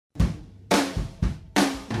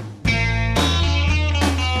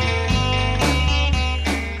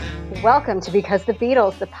Welcome to Because the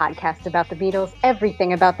Beatles, the podcast about the Beatles,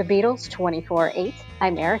 everything about the Beatles, 24/8.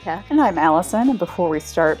 I'm Erica. And I'm Allison. And before we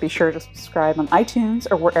start, be sure to subscribe on iTunes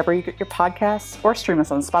or wherever you get your podcasts, or stream us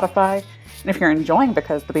on Spotify. And if you're enjoying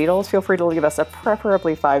Because the Beatles, feel free to leave us a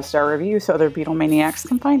preferably 5-star review so other Beatlemaniacs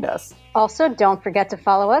can find us. Also, don't forget to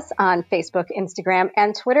follow us on Facebook, Instagram,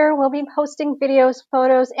 and Twitter. We'll be posting videos,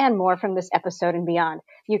 photos, and more from this episode and beyond.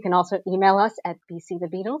 You can also email us at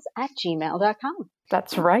bcthebeatles@gmail.com.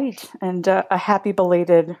 That's right. And a happy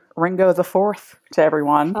belated Ringo the Fourth to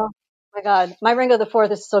everyone. Oh my God. My Ringo the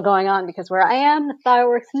Fourth is still going on because where I am, the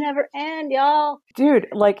fireworks never end, y'all. Dude,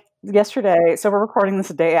 like yesterday, so we're recording this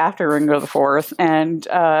the day after Ringo the Fourth, and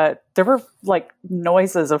there were like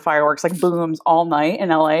noises of fireworks, like booms all night in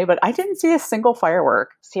LA, but I didn't see a single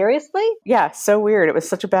firework. Seriously? Yeah, so weird. It was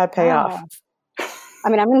such a bad payoff. Oh. I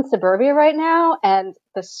mean, I'm in suburbia right now, and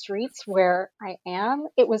the streets where I am,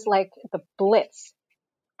 it was like the Blitz.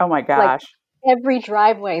 Oh my gosh. Like every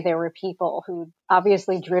driveway, there were people who'd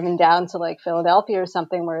obviously driven down to like Philadelphia or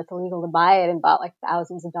something where it's illegal to buy it and bought like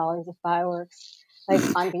thousands of dollars of fireworks. Like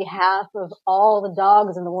on behalf of all the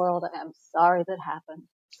dogs in the world, I'm sorry that happened.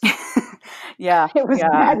 Yeah. It was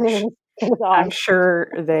bad news. I'm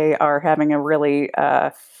sure they are having a really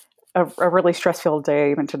stress-filled day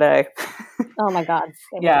even today. Oh my God.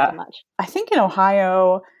 Yeah. So much. I think in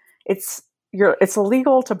Ohio, it's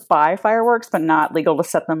illegal to buy fireworks, but not legal to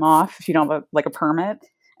set them off if you don't have a permit.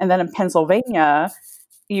 And then in Pennsylvania,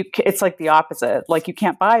 it's like the opposite. Like you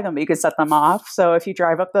can't buy them, but you can set them off. So if you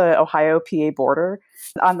drive up the Ohio-PA border,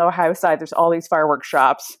 on the Ohio side, there's all these fireworks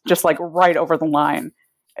shops just like right over the line.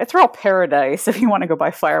 It's real paradise if you want to go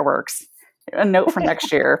buy fireworks. A note for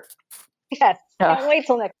next year. Yes. Can't wait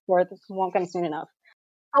till next 4th. It won't come soon enough.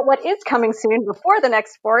 But what is coming soon before the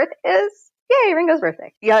next 4th is, yay, Ringo's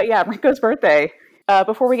birthday. Yeah, Ringo's birthday.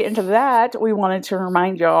 Before we get into that, we wanted to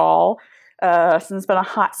remind y'all, since it's been a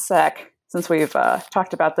hot sec since we've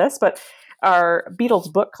talked about this, but our Beatles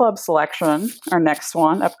book club selection, our next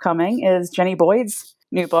one upcoming, is Jenny Boyd's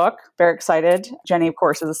new book. Very excited. Jenny, of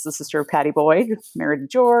course, is the sister of Pattie Boyd, married to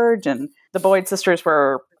George, and the Boyd sisters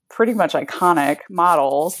were pretty much iconic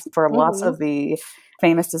models for lots of the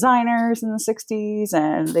famous designers in the 60s,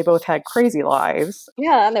 and they both had crazy lives.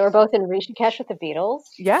 Yeah, and they were both in Rishikesh with the Beatles.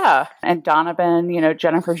 Yeah, and Donovan,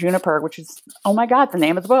 Jennifer Juniper, which is, oh my God, the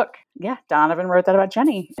name of the book. Yeah, Donovan wrote that about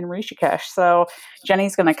Jenny in Rishikesh. So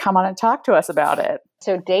Jenny's going to come on and talk to us about it.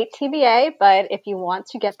 So date TBA, but if you want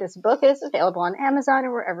to get this book, it is available on Amazon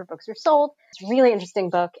or wherever books are sold. It's a really interesting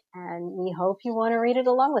book, and we hope you want to read it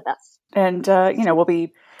along with us. And, we'll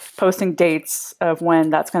be posting dates of when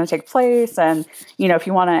that's going to take place. And, if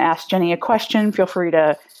you want to ask Jenny a question, feel free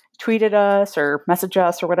to tweet at us or message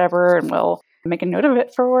us or whatever, and we'll make a note of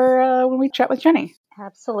it for when we chat with Jenny.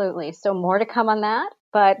 Absolutely. So more to come on that.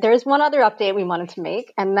 But there's one other update we wanted to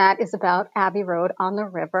make, and that is about Abbey Road on the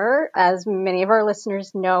River. As many of our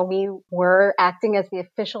listeners know, we were acting as the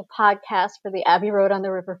official podcast for the Abbey Road on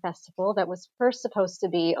the River Festival that was first supposed to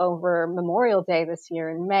be over Memorial Day this year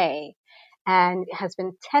in May, and has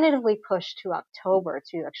been tentatively pushed to October,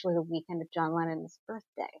 to actually the weekend of John Lennon's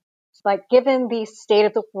birthday. But given the state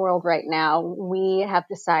of the world right now, we have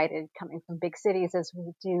decided, coming from big cities as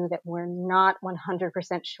we do, that we're not 100%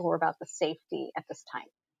 sure about the safety at this time.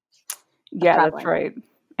 Yeah, that's right.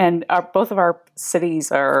 And both of our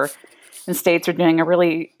cities and states are doing a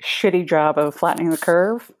really shitty job of flattening the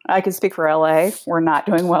curve. I can speak for LA. We're not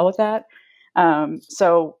doing well with that.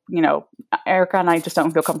 So, Erica and I just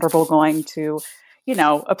don't feel comfortable going to,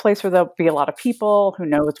 a place where there'll be a lot of people. Who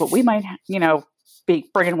knows what we might, be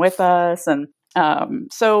bringing with us. And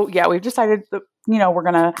so, yeah, we've decided that, we're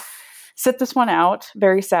going to sit this one out,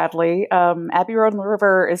 very sadly. Abbey Road on the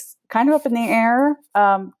River is kind of up in the air.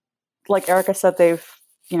 Like Erica said, they've,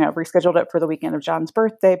 rescheduled it for the weekend of John's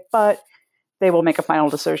birthday, but they will make a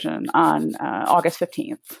final decision on August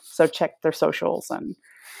 15th. So check their socials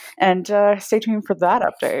and stay tuned for that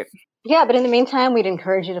update. Yeah, but in the meantime, we'd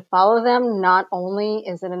encourage you to follow them. Not only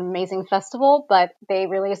is it an amazing festival, but they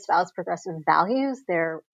really espouse progressive values.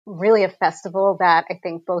 They're really a festival that I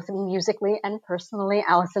think both musically and personally,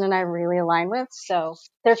 Allison and I really align with. So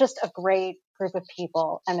they're just a great group of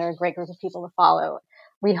people, and they're a great group of people to follow.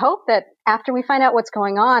 We hope that after we find out what's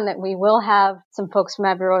going on, that we will have some folks from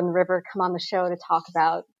Abbey Road on the River come on the show to talk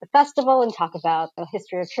about the festival and talk about the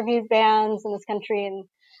history of tribute bands in this country and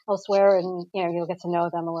elsewhere, and you'll get to know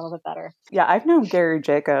them a little bit better. Yeah, I've known Gary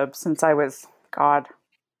Jacobs since I was,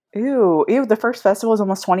 the first festival was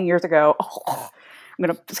almost 20 years ago. Oh,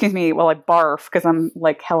 excuse me while I barf because I'm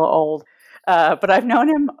like hella old. But I've known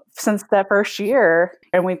him since that first year,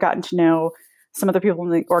 and we've gotten to know some of the people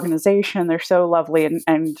in the organization. They're so lovely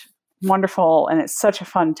and wonderful, and it's such a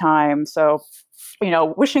fun time. So,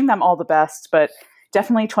 wishing them all the best, but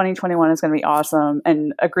definitely 2021 is going to be awesome.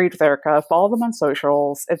 And agreed with Erica, follow them on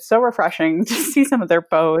socials. It's so refreshing to see some of their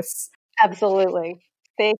posts. Absolutely.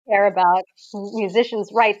 They care about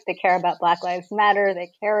musicians' rights. They care about Black Lives Matter.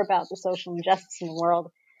 They care about the social injustice in the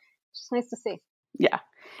world. It's just nice to see. Yeah.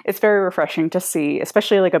 It's very refreshing to see,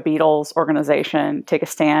 especially like a Beatles organization take a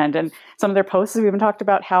stand. And some of their posts have even talked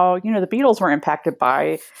about how, the Beatles were impacted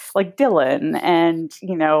by like Dylan and,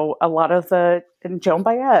 a lot of and Joan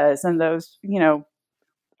Baez and those,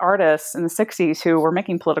 artists in the 60s who were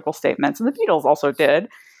making political statements. And the Beatles also did,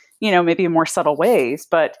 maybe in more subtle ways,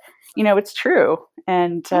 but, it's true.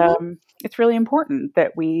 And it's really important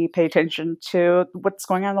that we pay attention to what's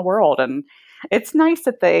going on in the world. And it's nice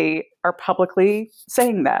that they are publicly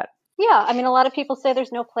saying that. Yeah. I mean, a lot of people say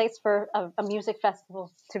there's no place for a music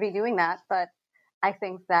festival to be doing that. But I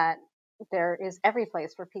think that there is every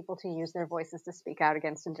place for people to use their voices to speak out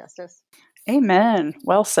against injustice. Amen.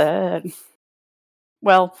 Well said.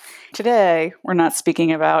 Well, today we're not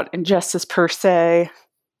speaking about injustice per se.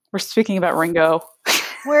 We're speaking about Ringo.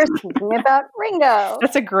 We're speaking about Ringo.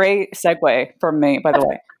 That's a great segue from me, by the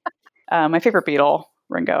way. My favorite Beatle,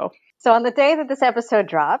 Ringo. So on the day that this episode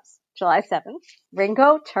drops, July 7th,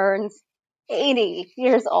 Ringo turns 80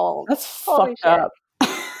 years old. That's fucked up.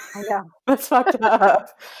 I know. That's fucked up.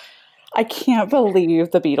 I can't believe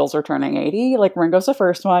the Beatles are turning 80. Like, Ringo's the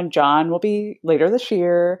first one. John will be later this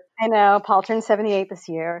year. I know. Paul turned 78 this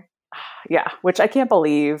year. Yeah, which I can't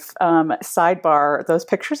believe. Sidebar, those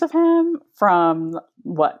pictures of him from,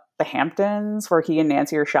 the Hamptons, where he and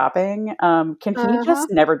Nancy are shopping, can he just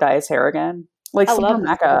never dye his hair again? Like, I love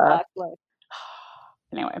Mecca.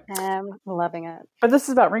 Anyway. I'm loving it. But this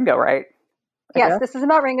is about Ringo, right? Yes, this is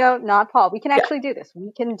about Ringo, not Paul. We can actually do this.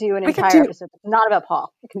 We can do an entire episode that's not about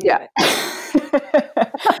Paul. We can do it.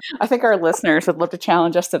 I think our listeners would love to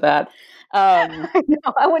challenge us to that. No,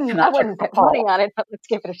 I wouldn't put money on it, but let's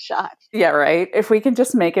give it a shot. Yeah, right. If we can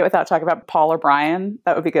just make it without talking about Paul or Brian,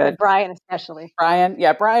 that would be good. Brian especially. Brian.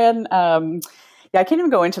 I can't even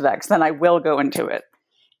go into that because then I will go into it.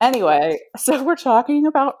 Anyway, so we're talking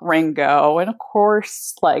about Ringo. And of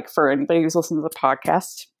course, like for anybody who's listened to the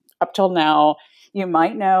podcast up till now, you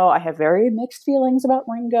might know I have very mixed feelings about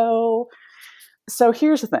Ringo. So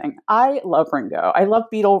here's the thing. I love Ringo. I love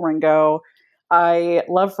Beatle Ringo. I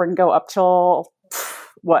love Ringo up till,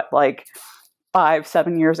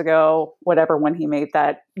 5-7 years ago, whatever, when he made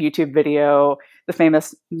that YouTube video, the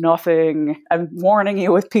famous "Nothing, I'm warning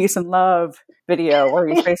you with peace and love" video, where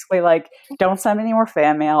he's basically like, don't send any more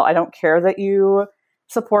fan mail. I don't care that you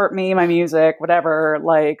support me, my music, whatever.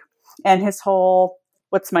 And his whole,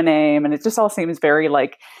 what's my name? And it just all seems very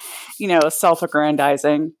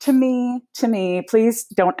self-aggrandizing to me. Please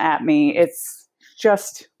don't at me. It's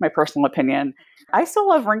just my personal opinion. I still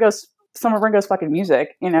love some of Ringo's fucking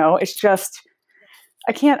music. It's just,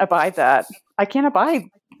 I can't abide that. I can't abide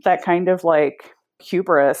that kind of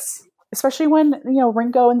hubris, especially when,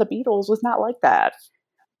 Ringo and the Beatles was not like that.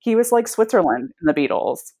 He was like Switzerland in the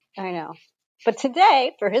Beatles. I know. But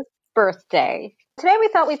today, for his birthday, we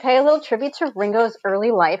thought we'd pay a little tribute to Ringo's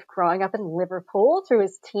early life growing up in Liverpool through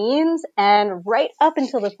his teens and right up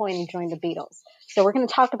until the point he joined the Beatles. So we're going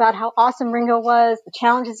to talk about how awesome Ringo was, the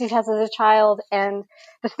challenges he has as a child, and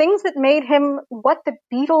the things that made him what the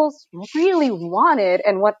Beatles really wanted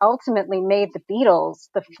and what ultimately made the Beatles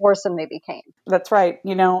the foursome they became. That's right.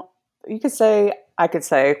 I could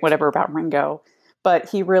say whatever about Ringo, but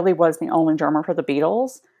he really was the only drummer for the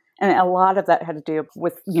Beatles. And a lot of that had to do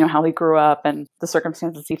with, how he grew up and the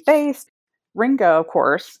circumstances he faced. Ringo, of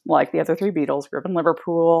course, like the other three Beatles, grew up in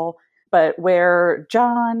Liverpool, but where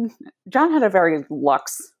John had a very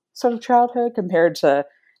luxe sort of childhood compared to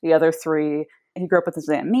the other three. He grew up with his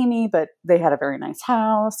Aunt Mimi, but they had a very nice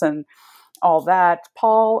house and all that.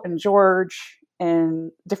 Paul and George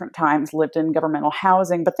in different times lived in governmental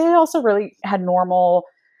housing, but they also really had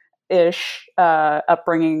normal-ish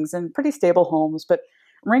upbringings and pretty stable homes. But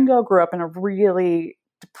Ringo grew up in a really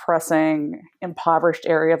depressing, impoverished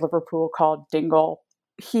area of Liverpool called Dingle.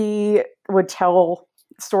 He would tell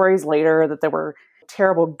stories later that there were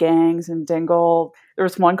terrible gangs in Dingle. There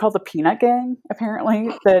was one called the Peanut Gang,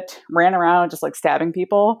 apparently, that ran around just stabbing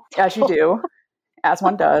people, as you do, as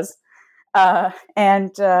one does. The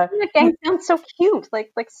gang sounds so cute,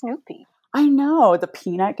 like Snoopy. I know, the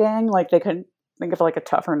Peanut Gang, they couldn't think of a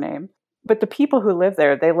tougher name. But the people who lived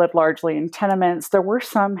there, they lived largely in tenements. There were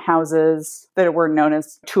some houses that were known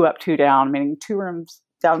as 2 up, 2 down, meaning 2 rooms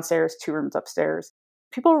downstairs, 2 rooms upstairs.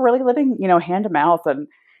 People were really living, hand to mouth and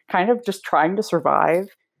kind of just trying to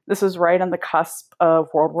survive. This was right on the cusp of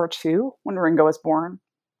World War II when Ringo was born.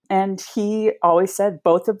 And he always said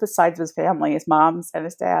both of the sides of his family, his mom's and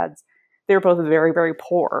his dad's, they were both very, very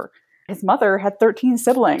poor. His mother had 13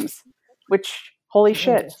 siblings, which, holy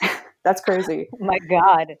shit, that's crazy. Oh my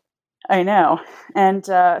God. I know. And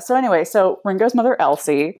so Ringo's mother,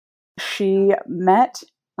 Elsie, she met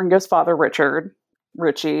Ringo's father,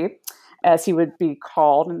 Richie, as he would be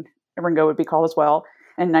called, and Ringo would be called as well.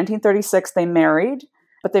 In 1936, they married,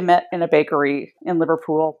 but they met in a bakery in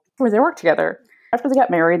Liverpool where they worked together. After they got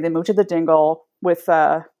married, they moved to the Dingle with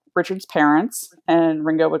Richard's parents, and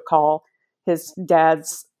Ringo would call his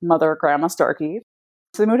dad's mother Grandma Starkey.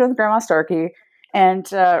 So they moved in with Grandma Starkey.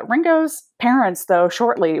 And Ringo's parents, though,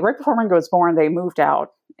 shortly, right before Ringo was born, they moved out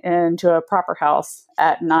into a proper house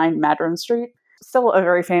at 9 Madron Street. Still a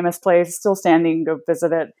very famous place, still standing, go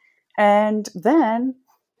visit it. And then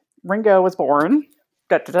Ringo was born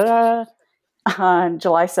on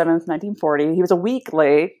July 7th, 1940. He was a week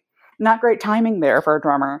late. Not great timing there for a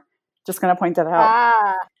drummer. Just going to point that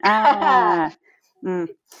out.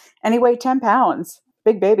 And he weighed 10 pounds.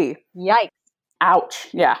 Big baby. Yikes. Ouch.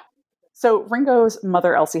 Yeah. So Ringo's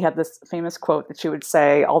mother, Elsie, had this famous quote that she would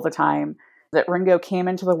say all the time, that Ringo came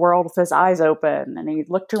into the world with his eyes open and he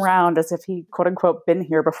looked around as if he, quote unquote, been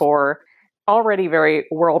here before. Already very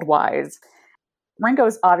world-wise. Ringo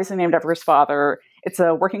is obviously named after his father. It's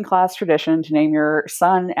a working class tradition to name your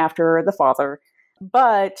son after the father.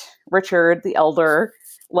 But Richard, the elder,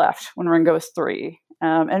 left when Ringo was 3.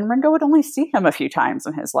 And Ringo would only see him a few times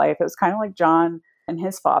in his life. It was kind of like John and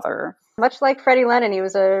his father. Much like Freddie Lennon, he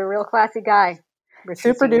was a real classy guy.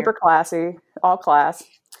 Super duper classy, all class.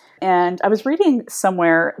 And I was reading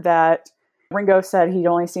somewhere that Ringo said he'd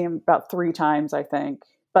only seen him about 3 times, I think.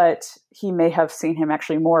 But he may have seen him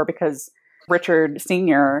actually more because Richard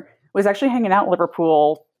Sr. was actually hanging out in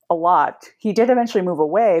Liverpool a lot. He did eventually move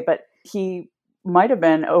away, but he might have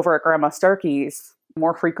been over at Grandma Starkey's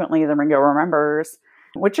more frequently than Ringo remembers,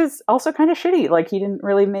 which is also kind of shitty. Like, he didn't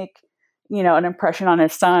really make, an impression on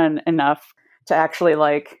his son enough to actually,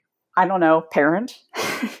 I don't know, parent.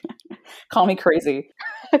 Call me crazy.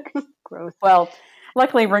 Gross. Well,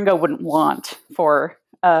 luckily Ringo wouldn't want for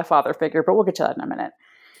a father figure, but we'll get to that in a minute.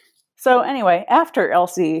 So anyway, after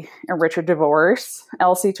Elsie and Richard divorced,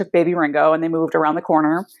 Elsie took baby Ringo and they moved around the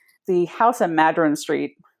corner. The house on Madron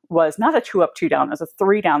Street was not a 2 up, 2 down. It was a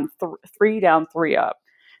 3 down, 3 up.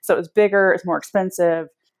 So it was bigger, it's more expensive.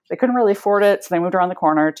 They couldn't really afford it, so they moved around the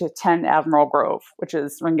corner to 10 Admiral Grove, which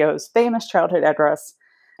is Ringo's famous childhood address.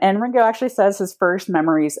 And Ringo actually says his first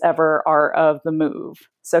memories ever are of the move.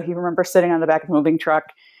 So he remembers sitting on the back of the moving truck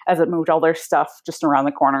as it moved all their stuff just around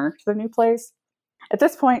the corner to the new place. At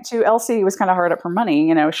this point, too, Elsie was kind of hard up for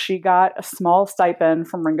money. She got a small stipend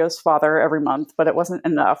from Ringo's father every month, but it wasn't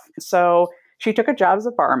enough. So she took a job as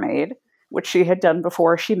a barmaid, which she had done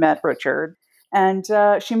before she met Richard. And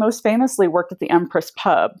she most famously worked at the Empress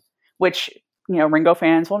Pub, which, Ringo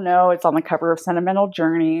fans will know. It's on the cover of Sentimental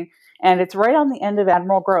Journey. And it's right on the end of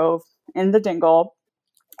Admiral Grove in the Dingle.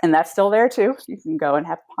 And that's still there, too. You can go and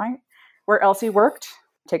have a pint where Elsie worked,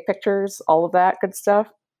 take pictures, all of that good stuff.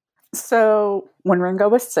 So when Ringo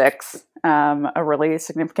was 6, a really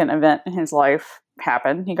significant event in his life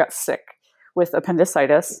happened. He got sick with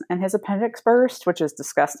appendicitis, and his appendix burst, which is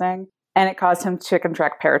disgusting. And it caused him to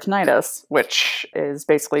contract peritonitis, which is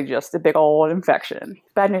basically just a big old infection.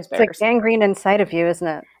 Bad news bears. It's like gangrene inside of you, isn't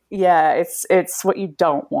it? Yeah, it's what you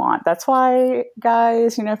don't want. That's why,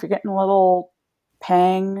 guys, if you're getting a little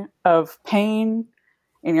pang of pain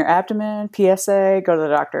in your abdomen, PSA, go to the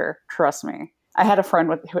doctor. Trust me. I had a friend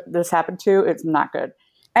who this happened to. It's not good.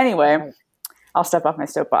 Anyway, I'll step off my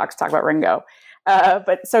soapbox, talk about Ringo.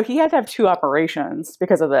 But so he had to have 2 operations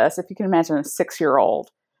because of this. If you can imagine a 6-year-old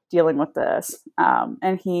dealing with this.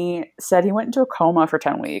 And he said he went into a coma for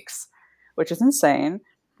 10 weeks, which is insane.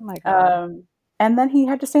 Oh my God. And then he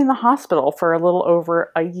had to stay in the hospital for a little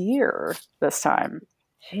over a year this time.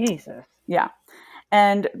 Jesus. Yeah.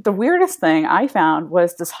 And the weirdest thing I found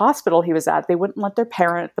was this hospital he was at, they wouldn't let the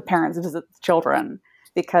parents visit the children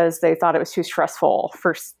because they thought it was too stressful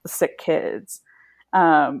for the sick kids,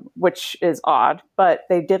 which is odd. But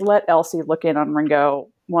they did let Elsie look in on Ringo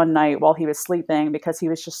one night while he was sleeping because he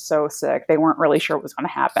was just so sick. They weren't really sure what was going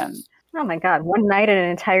to happen. Oh my God, one night in an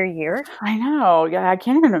entire year? I know. Yeah, I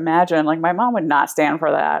can't even imagine. My mom would not stand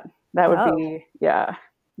for that. That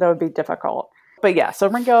would be difficult. But yeah, so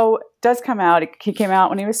Ringo does come out. He came out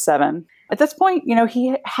when he was 7. At this point,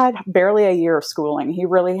 he had barely a year of schooling. He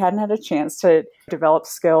really hadn't had a chance to develop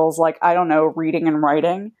skills like, reading and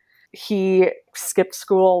writing. He skipped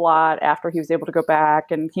school a lot after he was able to go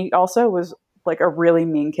back. And he also was a really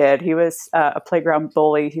mean kid. He was a playground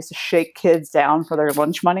bully. He used to shake kids down for their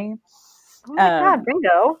lunch money. Oh my God,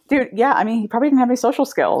 Ringo. Dude, yeah, I mean, he probably didn't have any social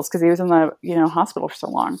skills because he was in the, hospital for so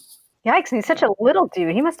long. Yikes, and he's such a little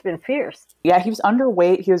dude. He must have been fierce. Yeah, he was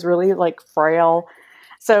underweight. He was really, frail.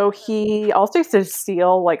 So he also used to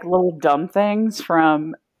steal, little dumb things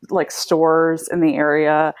from, stores in the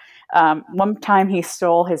area. One time he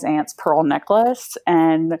stole his aunt's pearl necklace,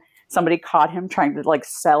 and somebody caught him trying to,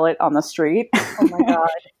 sell it on the street. Oh, my God.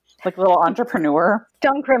 Like a little entrepreneur.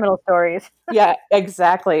 Dumb criminal stories. Yeah,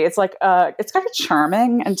 exactly. It's it's kind of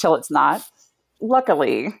charming until it's not.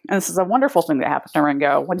 Luckily, and this is a wonderful thing that happened to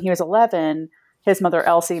Ringo, when he was 11, his mother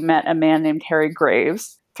Elsie met a man named Harry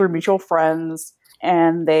Graves through mutual friends,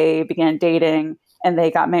 and they began dating, and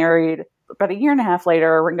they got married. About a year and a half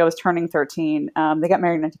later, Ringo was turning 13. They got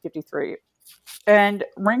married in 1953. And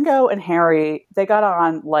Ringo and Harry, they got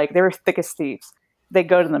on they were thick as thieves. They'd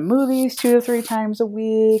go to the movies 2 to 3 times a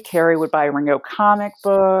week. Harry would buy Ringo comic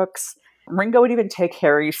books. Ringo would even take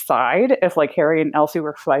Harry's side if Harry and Elsie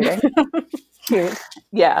were fighting. Cute.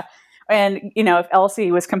 Yeah. And, if Elsie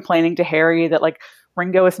was complaining to Harry that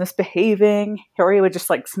Ringo was misbehaving, Harry would just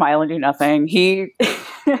smile and do nothing. He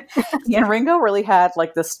and Ringo really had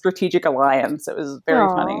this strategic alliance. It was very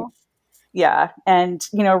funny. Yeah. And,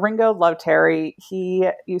 Ringo loved Harry. He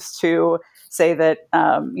used to say that,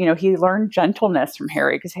 he learned gentleness from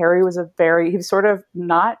Harry because Harry was he was sort of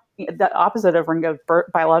not the opposite of Ringo's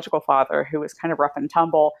biological father, who was kind of rough and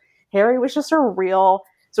tumble. Harry was just a real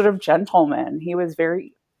sort of gentleman. He was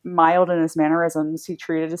very mild in his mannerisms. He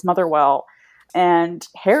treated his mother well. And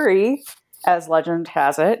Harry, as legend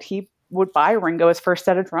has it, he would buy Ringo his first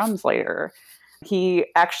set of drums later. He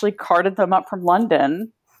actually carted them up from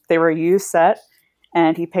London. They were a used set,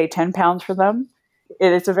 and he paid £10 for them.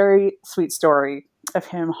 It is a very sweet story of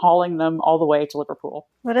him hauling them all the way to Liverpool.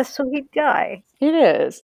 What a sweet guy. It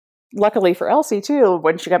is. Luckily for Elsie, too,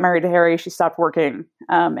 when she got married to Harry, she stopped working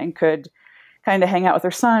and could kind of hang out with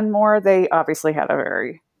her son more. They obviously had a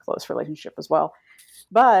very close relationship as well.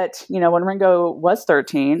 But, when Ringo was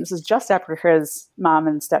 13, this is just after his mom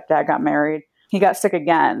and stepdad got married, he got sick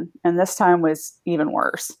again, and this time was even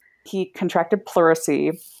worse. He contracted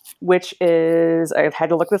pleurisy, which is, I've had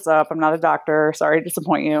to look this up. I'm not a doctor. Sorry to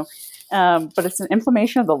disappoint you. But it's an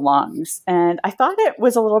inflammation of the lungs. And I thought it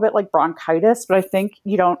was a little bit like bronchitis, but I think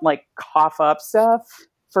you don't cough up stuff,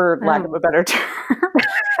 for lack of a better term.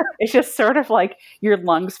 It's just sort of your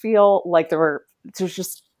lungs feel like there's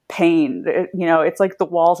just pain. It's like the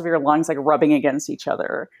walls of your lungs rubbing against each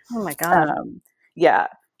other. Oh my God. Yeah.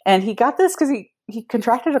 And he got this because he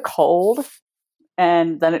contracted a cold.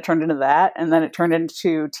 And then it turned into that, and then it turned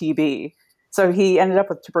into TB. So he ended up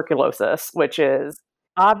with tuberculosis, which is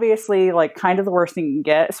obviously kind of the worst thing you can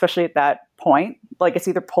get, especially at that point. It's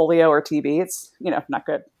either polio or TB. It's, not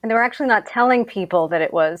good. And they were actually not telling people that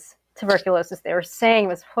it was tuberculosis. They were saying it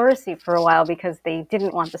was pleurisy for a while because they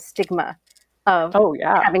didn't want the stigma of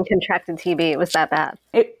having contracted TB. It was that bad.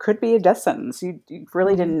 It could be a death sentence. You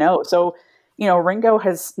really didn't know. So, Ringo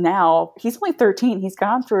he's only 13. He's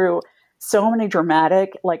gone through so many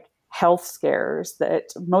dramatic, health scares that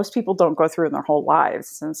most people don't go through in their whole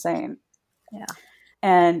lives. It's insane. Yeah.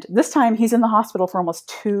 And this time he's in the hospital for almost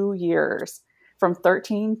 2 years, from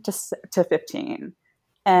 13 to 15.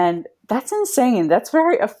 And that's insane. That's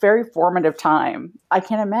a very formative time. I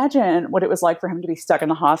can't imagine what it was like for him to be stuck in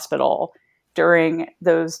the hospital during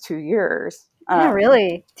those 2 years. Yeah,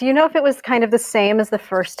 really. Do you know if it was kind of the same as the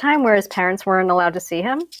first time where his parents weren't allowed to see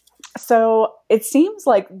him? So it seems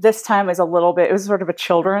like this time is it was sort of a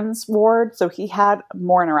children's ward. So he had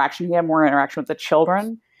more interaction. He had more interaction with the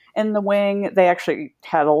children in the wing. They actually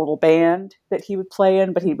had a little band that he would play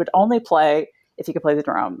in, but he would only play if he could play the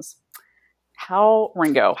drums. How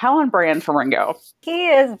on brand for Ringo.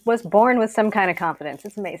 He was born with some kind of confidence.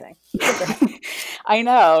 It's amazing. I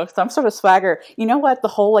know. Some sort of swagger. You know what? The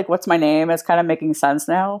whole what's my name is kind of making sense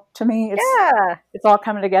now to me. It's all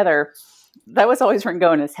coming together. That was always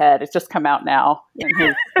Ringo in his head. It's just come out now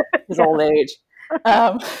in his old age.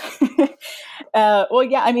 Well,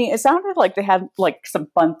 yeah, I mean, it sounded like they had some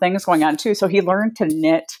fun things going on too. So he learned to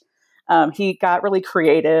knit. He got really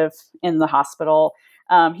creative in the hospital.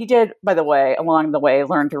 He did, by the way, along the way,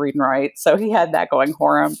 learn to read and write. So he had that going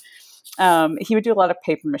for him. He would do a lot of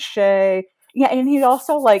paper mache. Yeah, and he'd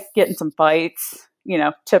also get in some fights,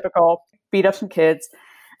 typical, beat up some kids.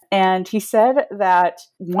 And he said that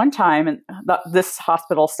one time in this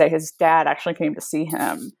hospital stay, his dad actually came to see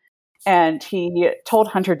him. And he told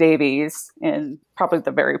Hunter Davies, in probably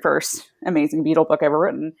the very first Amazing Beatle book ever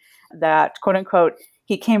written, that, quote unquote,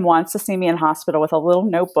 he came once to see me in hospital with a little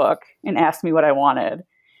notebook and asked me what I wanted,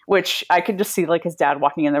 which I could just see his dad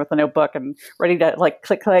walking in there with a notebook and ready to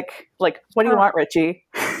click, click, what do you want, Richie?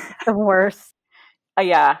 The worst.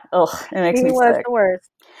 Yeah. Ugh, it makes me was sick. The worst.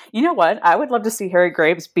 You know what? I would love to see Harry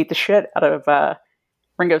Graves beat the shit out of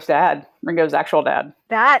Ringo's dad, Ringo's actual dad.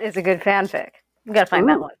 That is a good fanfic. We got to find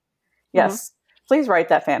that one. Yes. Mm-hmm. Please write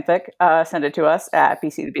that fanfic. Send it to us at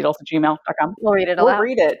bcthebeatles@gmail.com. We'll read it aloud. We'll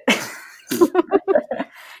read it.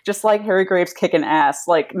 Just like Harry Graves kicking ass.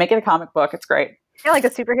 Like, make it a comic book. It's great. You're like a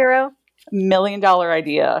superhero? $1 million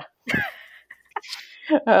idea.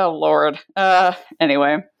 Oh, Lord.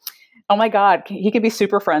 Anyway. Oh, my God. He could be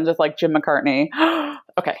super friends with, like, Jim McCartney.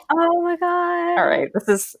 Okay. Oh, my God. All right.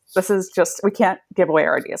 This is just, we can't give away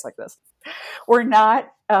our ideas like this. We're not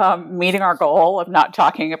meeting our goal of not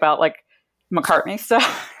talking about, like, McCartney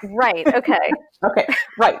stuff. Right. Okay. Okay.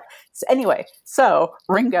 Right. So anyway,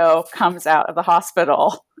 Ringo comes out of the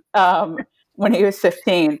hospital when he was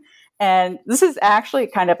 15. And this is actually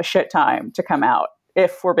kind of a shit time to come out,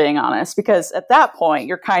 if we're being honest, because at that point,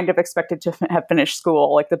 you're kind of expected to have finished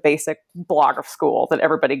school, like the basic block of school that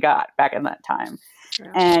everybody got back in that time.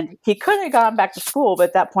 Yeah. And he could have gone back to school, but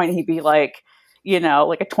at that point, he'd be like, you know,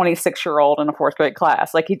 like a 26-year-old in a 4th grade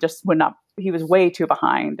class. Like, he just would not, he was way too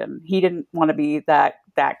behind, and he didn't want to be that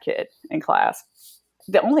kid in class.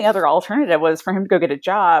 The only other alternative was for him to go get a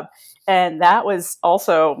job. And that was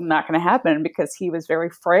also not going to happen because he was very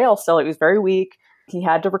frail still. He was very weak. He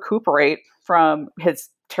had to recuperate from his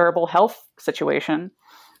terrible health situation.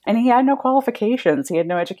 And he had no qualifications. He had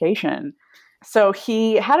no education. So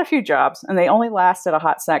he had a few jobs, and they only lasted a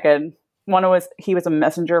hot second. One was he was a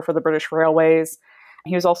messenger for the British Railways.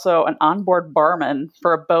 He was also an onboard barman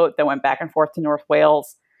for a boat that went back and forth to North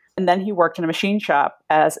Wales. And then he worked in a machine shop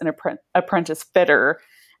as an apprentice fitter.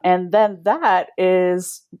 And then that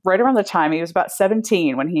is right around the time he was about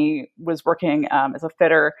 17 when he was working as a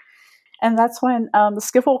fitter. And that's when the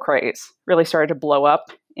skiffle craze really started to blow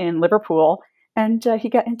up in Liverpool. And he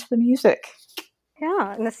got into the music.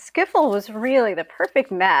 Yeah, and the skiffle was really the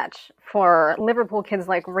perfect match for Liverpool kids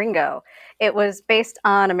like Ringo. It was based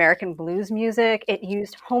on American blues music. It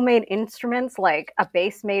used homemade instruments like a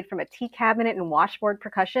bass made from a tea cabinet and washboard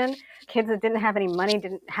percussion. Kids that didn't have any money,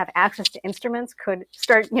 didn't have access to instruments, could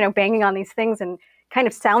start, banging on these things and kind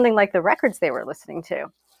of sounding like the records they were listening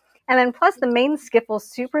to. And then plus the main skiffle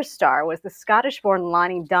superstar was the Scottish-born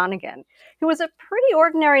Lonnie Donegan, who was a pretty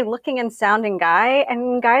ordinary looking and sounding guy.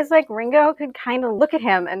 And guys like Ringo could kind of look at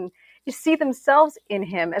him and see themselves in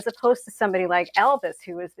him, as opposed to somebody like Elvis,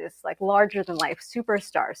 who was this like larger than life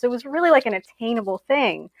superstar. So it was really like an attainable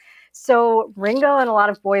thing. So Ringo and a lot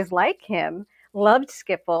of boys like him loved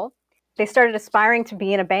skiffle. They started aspiring to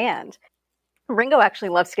be in a band. Ringo actually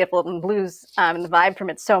loved skiffle and blues and the vibe from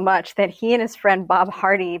it so much that he and his friend Bob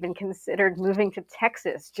Hardy even considered moving to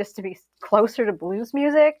Texas just to be closer to blues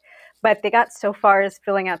music. But they got so far as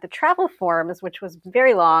filling out the travel forms, which was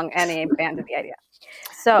very long, and they abandoned the idea.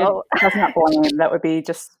 So that's not boring. That would be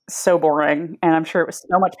just so boring. And I'm sure it was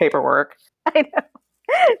so much paperwork. I know.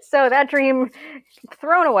 So that dream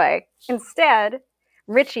thrown away. Instead,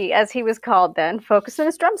 Richie, as he was called then, focused on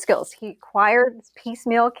his drum skills. He acquired this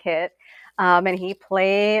piecemeal kit. And he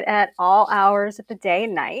played at all hours of the day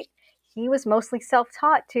and night. He was mostly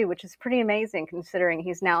self-taught too, which is pretty amazing considering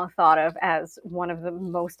he's now thought of as one of the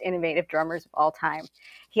most innovative drummers of all time.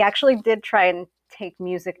 He actually did try and take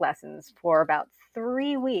music lessons for about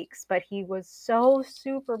 3 weeks, but he was so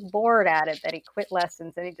super bored at it that he quit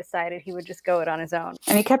lessons and he decided he would just go it on his own.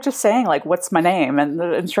 And he kept just saying, like, what's my name? And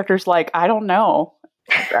the instructor's like, I don't know.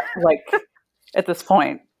 Like, at this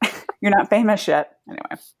point, you're not famous yet.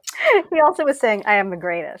 Anyway. He also was saying, I am the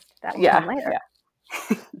greatest. That will come later.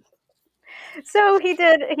 Yeah. So he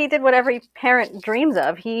did what every parent dreams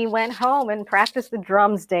of. He went home and practiced the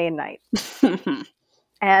drums day and night.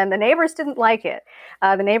 And the neighbors didn't like it.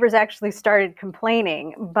 The neighbors actually started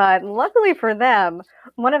complaining. But luckily for them,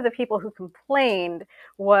 one of the people who complained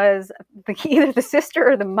was either the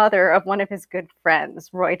sister or the mother of one of his good friends,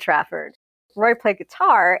 Roy Trafford. Roy played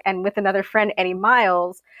guitar, and with another friend, Eddie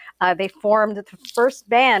Miles, they formed the first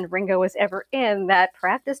band Ringo was ever in that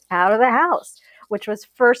practiced out of the house, which was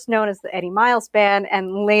first known as the Eddie Miles Band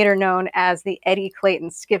and later known as the Eddie Clayton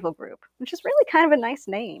Skiffle Group, which is really kind of a nice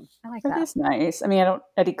name. I like that. That is nice. I mean,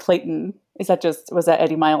 Eddie Clayton, was that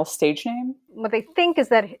Eddie Miles' stage name? What they think is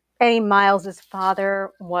that Eddie Miles'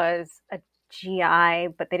 father was a GI,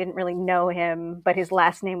 but they didn't really know him, but his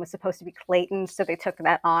last name was supposed to be Clayton, so they took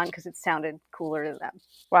that on because it sounded cooler to them.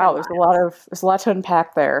 Wow, there's a lot to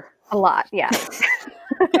unpack there. A lot, yeah.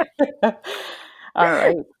 All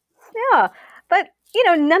right. Yeah, but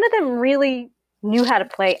none of them really knew how to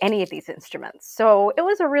play any of these instruments, so it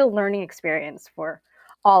was a real learning experience for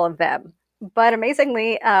all of them. But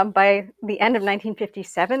amazingly, by the end of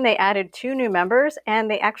 1957, they added 2 new members and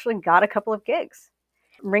they actually got a couple of gigs.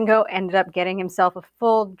 Ringo ended up getting himself a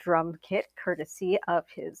full drum kit courtesy of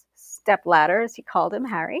his stepladder, as he called him,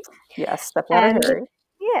 Harry. Yes, stepladder Harry.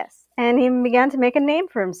 Yes, and he began to make a name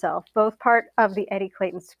for himself, both part of the Eddie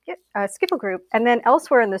Clayton skiffle group and then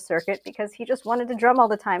elsewhere in the circuit because he just wanted to drum all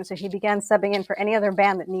the time, so he began subbing in for any other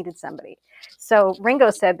band that needed somebody. So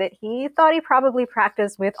Ringo said that he thought he probably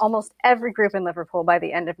practiced with almost every group in Liverpool by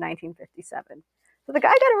the end of 1957. So the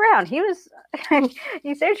guy got around. He was,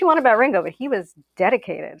 you say what you want about Ringo, but he was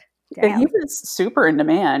dedicated. And he was super in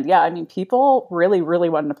demand. Yeah, I mean, people really, really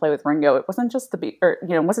wanted to play with Ringo. It wasn't just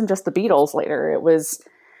it wasn't just the Beatles later. It was,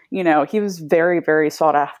 he was very, very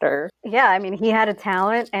sought after. Yeah, I mean, he had a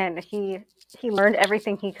talent, and he learned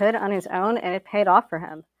everything he could on his own, and it paid off for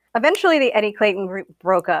him. Eventually, the Eddie Clayton group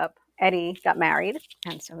broke up. Eddie got married,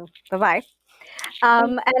 and so bye-bye.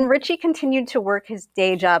 And Ritchie continued to work his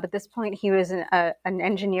day job. At this point, he was an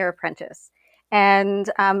engineer apprentice, and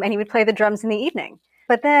he would play the drums in the evening.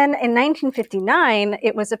 But then in 1959,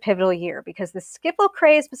 it was a pivotal year because the skiffle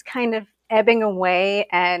craze was kind of ebbing away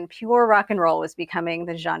and pure rock and roll was becoming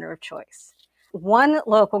the genre of choice. One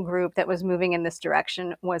local group that was moving in this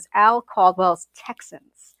direction was Al Caldwell's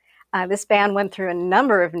Texans. This band went through a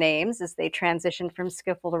number of names as they transitioned from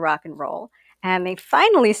skiffle to rock and roll, and they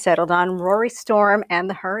finally settled on Rory Storm and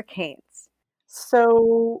the Hurricanes.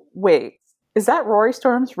 So, wait, is that Rory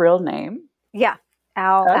Storm's real name? Yeah,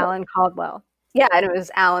 Alan Caldwell. Yeah, and it was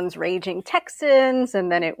Alan's Raging Texans, and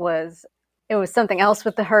then it was something else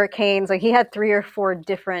with the Hurricanes. Like, he had 3 or 4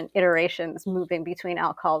 different iterations moving between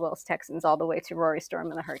Al Caldwell's Texans all the way to Rory Storm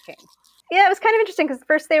and the Hurricanes. Yeah, it was kind of interesting because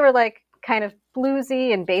first they were like kind of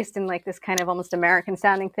bluesy and based in like this kind of almost American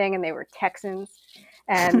sounding thing, and they were Texans,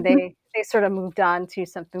 and they sort of moved on to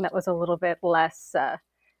something that was a little bit less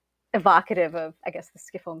evocative of, I guess, the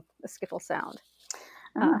skiffle sound.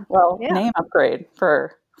 Name upgrade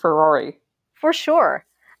for Rory. For sure.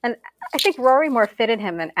 And I think Rory more fitted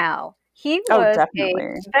him than Al. He was a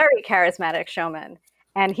very charismatic showman,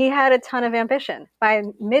 and he had a ton of ambition. By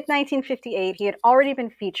mid-1958, he had already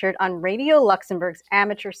been featured on Radio Luxembourg's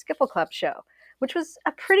amateur skiffle club show, which was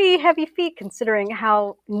a pretty heavy feat considering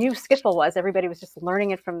how new skiffle was. Everybody was just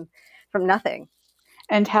learning it from nothing.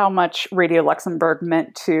 And how much Radio Luxembourg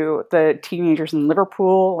meant to the teenagers in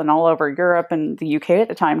Liverpool and all over Europe and the UK at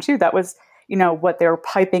the time, too. That was what they were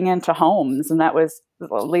piping into homes. And that was,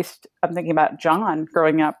 at least I'm thinking about John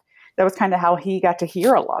growing up, that was kind of how he got to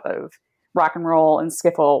hear a lot of rock and roll and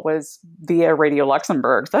skiffle was via Radio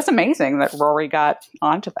Luxembourg. So that's amazing that Rory got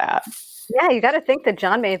onto that. Yeah, you got to think that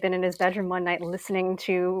John may have been in his bedroom one night listening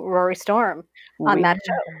to Rory Storm on that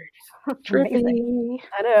show. Trippy.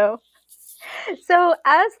 I know. So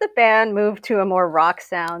as the band moved to a more rock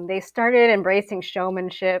sound, they started embracing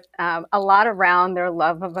showmanship, a lot around their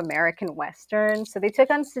love of American Western. So they took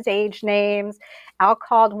on stage names. Al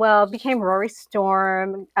Caldwell became Rory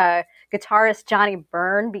Storm. Guitarist Johnny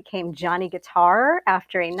Byrne became Johnny Guitar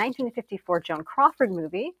after a 1954 Joan Crawford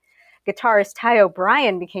movie. Guitarist Ty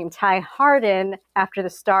O'Brien became Ty Hardin after the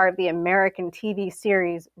star of the American TV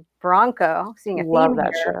series Bronco. Seeing a Love theme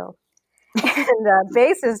that here. show. And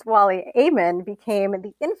bassist Wally Amon became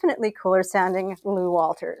the infinitely cooler sounding Lou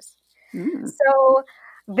Walters. So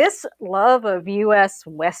this love of U.S.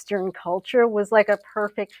 Western culture was like a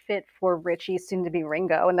perfect fit for Ritchie, soon to be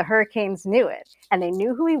Ringo, and the Hurricanes knew it. And they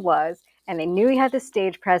knew who he was, and they knew he had the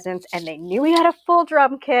stage presence, and they knew he had a full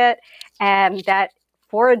drum kit, and that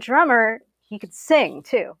for a drummer, he could sing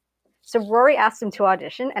too. So Rory asked him to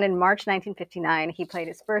audition, and in March 1959, he played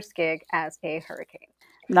his first gig as a Hurricane.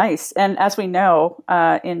 Nice. And as we know,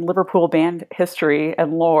 in Liverpool band history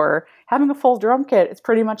and lore, having a full drum kit is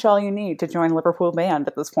pretty much all you need to join Liverpool band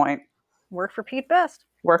at this point. Work for Pete Best.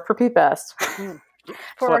 Work for Pete Best. That's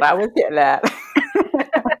what I was getting at.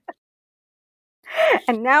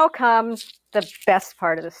 And now comes the best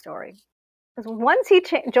part of the story. Because once he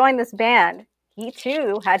joined this band, he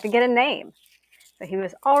too had to get a name. So he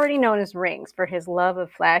was already known as Rings for his love of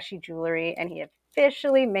flashy jewelry, and he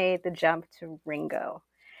officially made the jump to Ringo.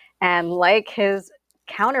 And like his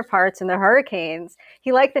counterparts in the Hurricanes,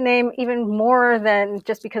 he liked the name even more than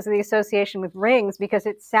just because of the association with rings, because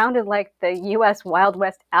it sounded like the U.S. Wild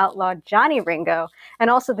West outlaw Johnny Ringo,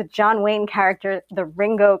 and also the John Wayne character, the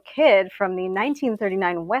Ringo Kid from the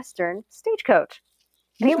 1939 Western Stagecoach.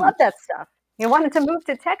 And he loved that stuff. He wanted to move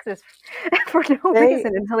to Texas for no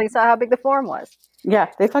reason until he saw how big the Forum was.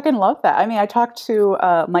 Yeah, they fucking love that. I mean, I talked to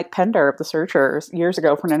Mike Pender of The Searchers years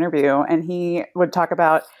ago for an interview, and he would talk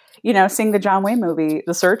about, seeing the John Wayne movie,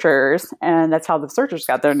 The Searchers, and that's how The Searchers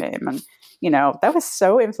got their name. And, that was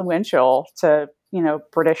so influential to,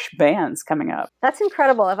 British bands coming up. That's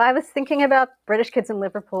incredible. If I was thinking about British kids in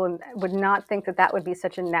Liverpool, and would not think that would be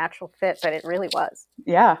such a natural fit, but it really was.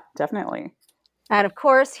 Yeah, definitely. And of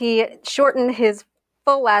course, he shortened his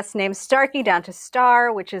full last name Starkey down to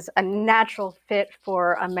Starr, which is a natural fit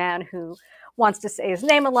for a man who wants to say his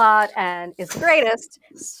name a lot and is the greatest.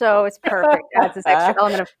 So it's perfect. Adds this extra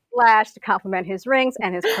element of flash to complement his rings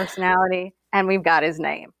and his personality. And we've got his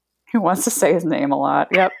name. He wants to say his name a lot.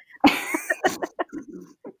 Yep.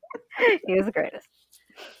 He is the greatest.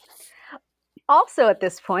 Also at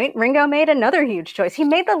this point, Ringo made another huge choice. He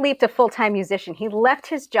made the leap to full-time musician. He left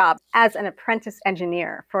his job as an apprentice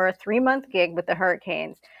engineer for a 3-month gig with the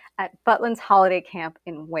Hurricanes at Butlins Holiday Camp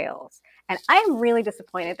in Wales. And I am really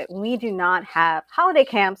disappointed that we do not have holiday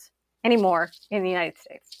camps anymore in the United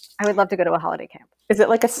States. I would love to go to a holiday camp. Is it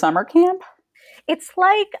like a summer camp? It's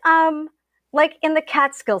like in the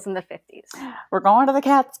Catskills in the 50s. We're going to the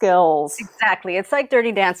Catskills. Exactly. It's like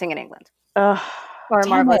Dirty Dancing in England. Or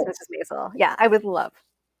Marvelous Mrs. Maisel. Yeah, I would love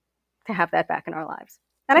to have that back in our lives.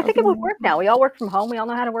 And I think it would work now. We all work from home. We all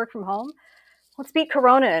know how to work from home. Let's beat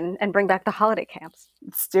Corona and bring back the holiday camps.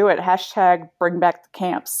 Let's do it. Hashtag bring back the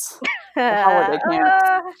camps. The holiday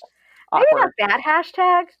camps. Maybe not that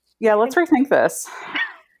hashtag. Yeah, let's rethink this.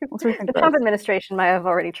 The Trump administration might have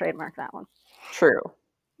already trademarked that one. True.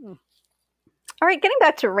 All right, getting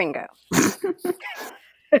back to Ringo.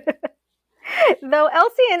 Though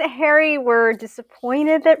Elsie and Harry were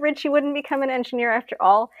disappointed that Richie wouldn't become an engineer after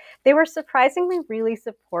all, they were surprisingly really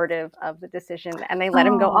supportive of the decision, and they let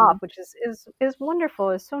him go off, which is wonderful.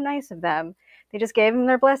 It's so nice of them. They just gave him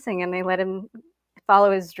their blessing, and they let him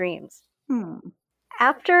follow his dreams.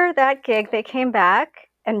 After that gig, they came back,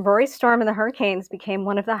 and Rory Storm and the Hurricanes became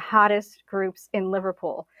one of the hottest groups in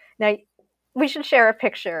Liverpool. Now, we should share a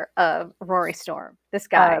picture of Rory Storm, this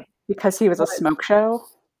guy. Because he was a smoke show?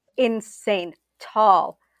 Insane,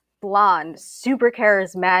 tall, blonde, super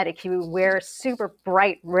charismatic. He would wear super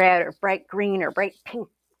bright red or bright green or bright pink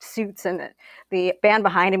suits, and the band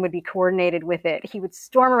behind him would be coordinated with it. He would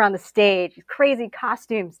storm around the stage, crazy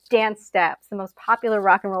costumes, dance steps, the most popular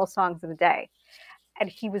rock and roll songs of the day. And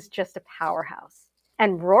he was just a powerhouse.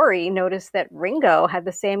 And Rory noticed that Ringo had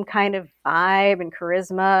the same kind of vibe and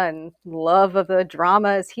charisma and love of the drama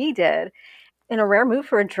as he did. In a rare move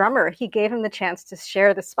for a drummer, he gave him the chance to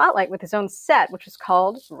share the spotlight with his own set, which was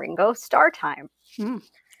called Ringo Startime.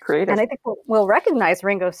 Creative. And I think we'll recognize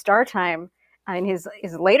Ringo Startime in his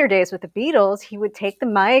later days with the Beatles. He would take the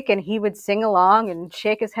mic and he would sing along and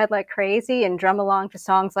shake his head like crazy and drum along to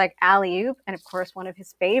songs like Alley Oop. And of course, one of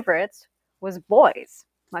his favorites was Boys,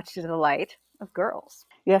 much to the delight of girls.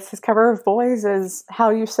 Yes, his cover of Boys is,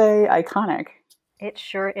 how you say, iconic. It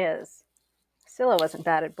sure is. Scylla wasn't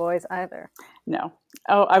bad at Boys either. No.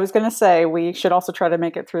 Oh, I was going to say we should also try to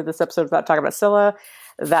make it through this episode without talking about Scylla.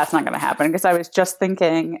 That's not going to happen because I was just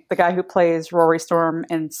thinking the guy who plays Rory Storm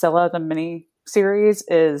in Scylla, the mini series,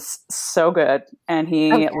 is so good, and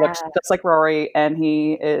he looks just like Rory, and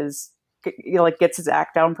he gets his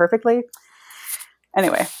act down perfectly.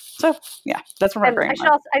 Anyway, so yeah, that's what my brain.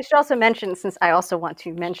 I should also mention, since I also want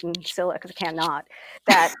to mention Scylla because I cannot,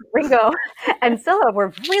 that Ringo and Scylla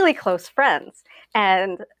were really close friends,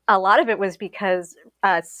 and a lot of it was because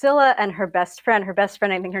Scylla and her best friend,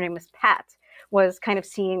 I think her name was Pat, was kind of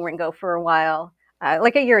seeing Ringo for a while,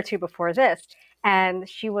 like a year or two before this, and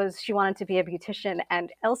she wanted to be a beautician,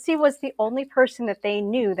 and Elsie was the only person that they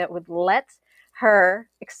knew that would let her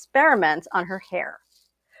experiment on her hair.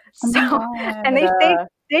 And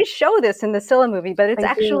they show this in the Scylla movie, but it's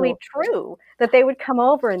actually true that they would come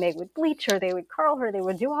over and they would bleach her, they would curl her, they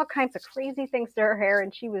would do all kinds of crazy things to her hair,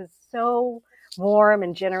 and she was so warm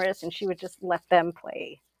and generous, and she would just let them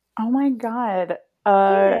play. Oh my God.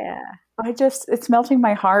 It's melting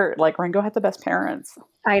my heart. Like, Ringo had the best parents.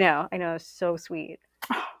 I know, it's so sweet.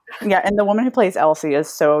 Yeah, and the woman who plays Elsie is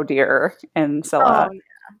so dear in Scylla. Oh, yeah.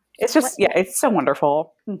 It's just, it's so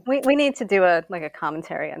wonderful. We need to do a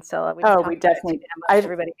commentary on Scylla. We definitely.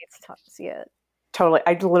 Everybody needs to see it. Totally.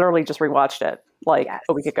 I literally just rewatched it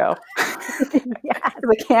a week ago. Yes.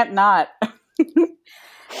 I can't not.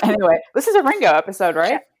 Anyway, this is a Ringo episode,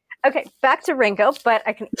 right? Yeah. Okay, back to Ringo, but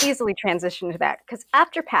I can easily transition to that because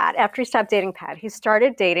after he stopped dating Pat, he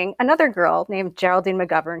started dating another girl named Geraldine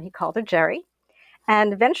McGovern. He called her Jerry,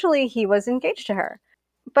 and eventually he was engaged to her.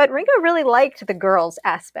 But Ringo really liked the girls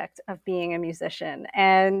aspect of being a musician,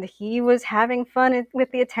 and he was having fun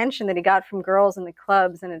with the attention that he got from girls in the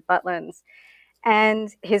clubs and at Butlins.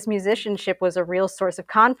 And his musicianship was a real source of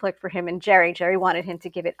conflict for him and Jerry. Jerry wanted him to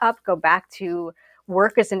give it up, go back to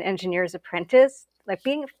work as an engineer's apprentice, like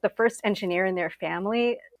being the first engineer in their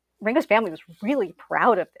family. Ringo's family was really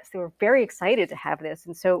proud of this. They were very excited to have this.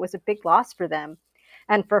 And so it was a big loss for them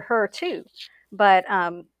and for her too. But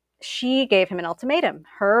she gave him an ultimatum,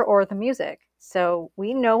 her or the music. So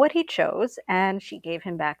we know what he chose, and she gave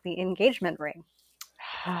him back the engagement ring.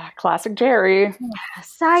 Classic Jerry.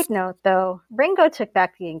 Side note, though, Ringo took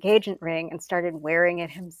back the engagement ring and started wearing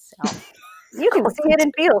it himself. You can see it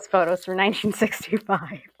in Beatles photos from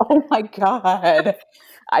 1965. Oh my God.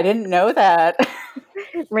 I didn't know that.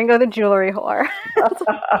 Ringo the jewelry whore.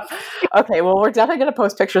 Okay, well, we're definitely going to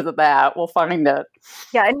post pictures of that. We'll find it.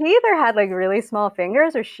 Yeah, and he either had like really small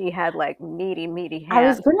fingers or she had like meaty hands. I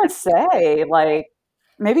was going to say, like,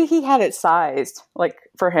 maybe he had it sized, like,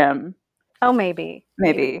 for him. Oh, maybe.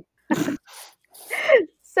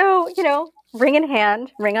 So, ring in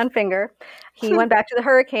hand, ring on finger. He went back to the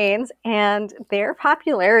Hurricanes, and their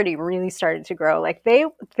popularity really started to grow. Like they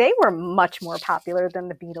were much more popular than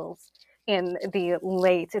the Beatles at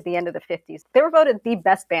the end of the 50s. They were voted the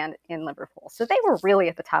best band in Liverpool. So they were really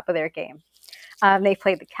at the top of their game. They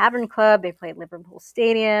played the Cavern Club, they played Liverpool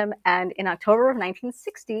Stadium, and in October of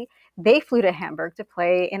 1960, they flew to Hamburg to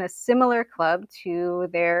play in a similar club to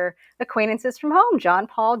their acquaintances from home, John,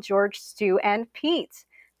 Paul, George, Stu, and Pete,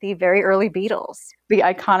 the very early Beatles. The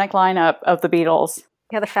iconic lineup of the Beatles.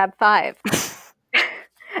 Yeah, the Fab Five.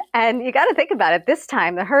 And you got to think about it. This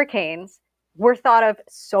time, the Hurricanes were thought of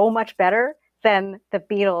so much better than the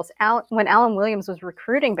Beatles. When Alan Williams was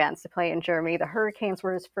recruiting bands to play in Germany, the Hurricanes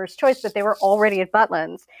were his first choice, but they were already at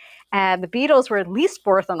Butlins. And the Beatles were at least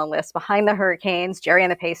fourth on the list behind the Hurricanes, Gerry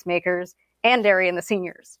and the Pacemakers, and Derry and the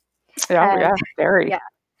Seniors. Yeah, Derry. Yeah.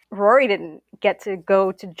 Rory didn't get to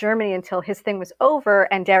go to Germany until his thing was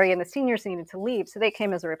over, and Derry and the Seniors needed to leave, so they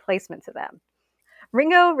came as a replacement to them.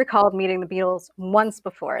 Ringo recalled meeting the Beatles once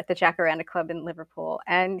before at the Jacaranda Club in Liverpool,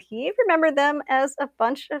 and he remembered them as a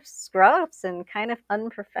bunch of scrubs and kind of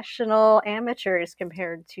unprofessional amateurs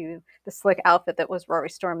compared to the slick outfit that was Rory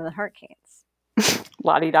Storm and the Hurricanes.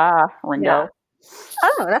 La-di-da, Ringo. Yeah.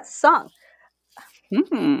 Oh, that's a song.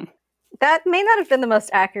 Mm-hmm. That may not have been the most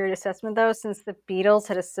accurate assessment, though, since the Beatles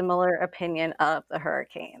had a similar opinion of the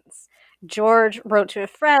Hurricanes. George wrote to a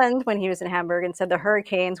friend when he was in Hamburg and said the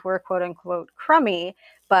Hurricanes were, quote-unquote, crummy,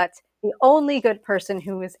 but the only good person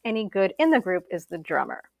who was any good in the group is the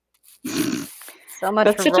drummer. So much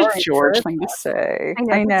That's for such Rory. a George thing to say.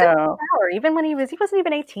 I know. Sour. Even when he wasn't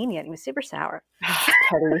even 18 yet. He was super sour.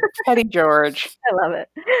 Petty George. I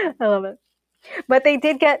love it. But they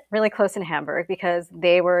did get really close in Hamburg because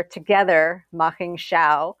they were together mocking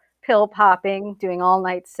Schau, pill popping, doing all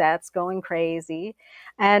night sets, going crazy.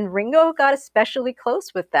 And Ringo got especially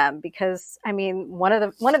close with them because, I mean, one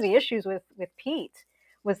of the issues with Pete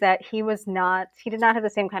was that he did not have the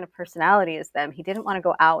same kind of personality as them. He didn't want to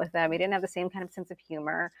go out with them. He didn't have the same kind of sense of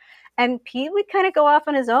humor. And Pete would kind of go off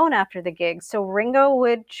on his own after the gigs. So Ringo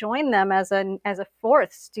would join them as a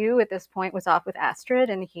fourth. Stu at this point was off with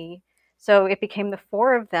Astrid, and so it became the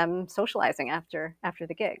four of them socializing after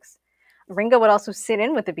the gigs. Ringo would also sit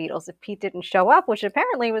in with the Beatles if Pete didn't show up, which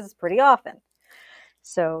apparently was pretty often.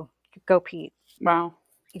 So go Pete. Wow.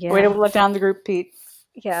 Yeah. Way to let down the group, Pete.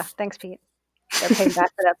 Yeah, thanks, Pete. They're paying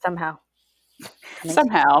back for that somehow.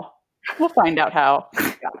 Somehow. We'll find out how.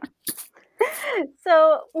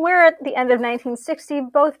 So we're at the end of 1960.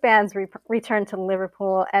 Both bands returned to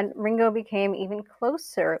Liverpool, and Ringo became even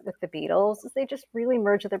closer with the Beatles as they just really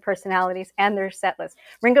merged their personalities and their set list.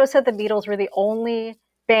 Ringo said the Beatles were the only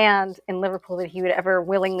band in Liverpool that he would ever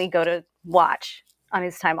willingly go to watch on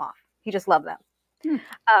his time off. He just loved them.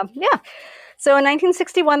 Yeah. So in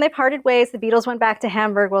 1961, they parted ways. The Beatles went back to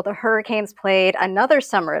Hamburg while the Hurricanes played another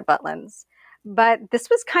summer at Butlins. But this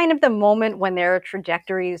was kind of the moment when their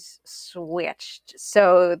trajectories switched.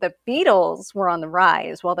 So the Beatles were on the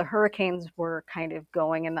rise while the Hurricanes were kind of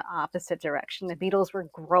going in the opposite direction. The Beatles were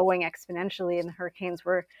growing exponentially and the Hurricanes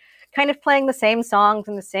were kind of playing the same songs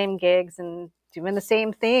and the same gigs and doing the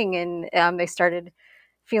same thing. And they started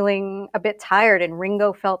feeling a bit tired, and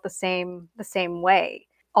Ringo felt the same way.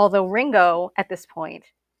 Although Ringo at this point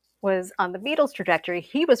was on the Beatles' trajectory,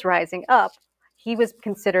 he was rising up. He was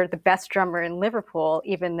considered the best drummer in Liverpool,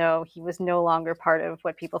 even though he was no longer part of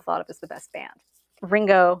what people thought of as the best band.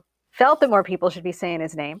 Ringo felt that more people should be saying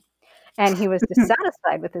his name, and he was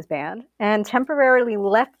dissatisfied with his band and temporarily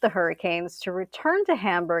left the Hurricanes to return to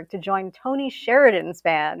Hamburg to join Tony Sheridan's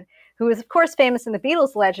band, who is, of course, famous in the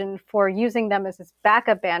Beatles legend for using them as his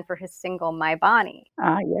backup band for his single My Bonnie.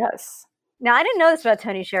 Ah, yes. Now, I didn't know this about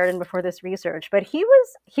Tony Sheridan before this research, but he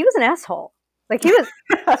was an asshole. Like, he was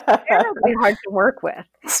terribly hard to work with.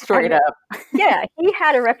 Straight up. Yeah, he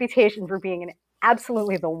had a reputation for being an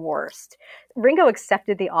absolutely the worst. Ringo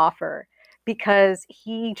accepted the offer because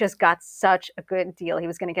he just got such a good deal. He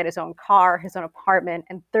was going to get his own car, his own apartment,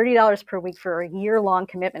 and $30 per week for a year-long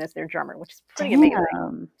commitment as their drummer, which is pretty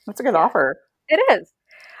amazing. That's a good offer. It is.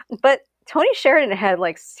 But Tony Sheridan had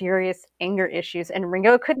like serious anger issues, and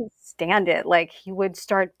Ringo couldn't stand it. Like, he would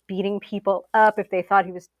start beating people up if they thought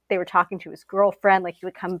they were talking to his girlfriend. Like, he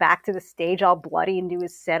would come back to the stage all bloody and do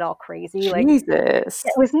his set all crazy. Like, Jesus.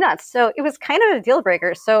 it was nuts. So it was kind of a deal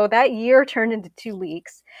breaker. So that year turned into 2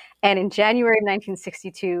 weeks. And in January of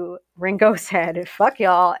 1962, Ringo said, "Fuck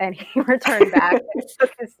y'all," and he returned back and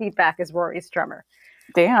took his seat back as Rory's drummer.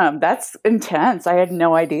 Damn, that's intense. I had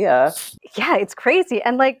no idea. Yeah, it's crazy.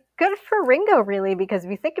 And like, good for Ringo, really, because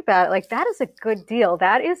if you think about it, like, that is a good deal.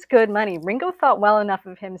 That is good money. Ringo thought well enough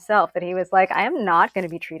of himself that he was like, I am not going to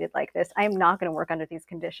be treated like this. I am not going to work under these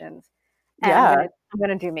conditions. And I'm going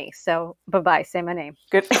to do me. So bye-bye. Say my name.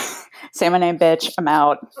 Good. Say my name, bitch. I'm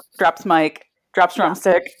out. Drops mic. Drops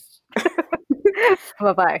drumstick.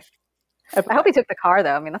 Bye-bye. I hope he took the car,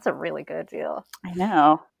 though. I mean, that's a really good deal. I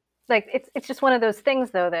know. Like, it's just one of those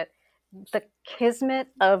things, though, that the kismet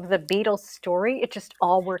of the Beatles story, it just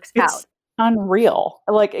all works out. Unreal.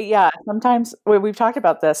 Like, yeah, sometimes we've talked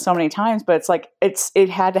about this so many times, but it's like it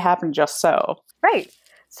had to happen just so. Right.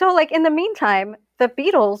 So, like, in the meantime, the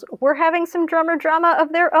Beatles were having some drummer drama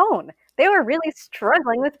of their own. They were really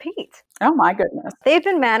struggling with Pete. Oh my goodness. They've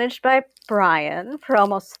been managed by Brian for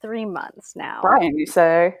almost 3 months now. Brian, you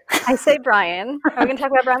say? I say Brian. Are we going to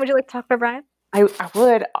talk about Brian? Would you like to talk about Brian? I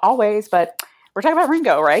would always, but we're talking about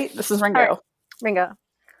Ringo, right? This is Ringo. Right. Ringo.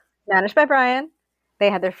 Managed by Brian. They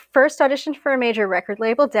had their first audition for a major record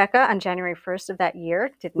label, Decca, on January 1st of that year.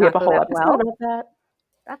 Did not go that well. About that.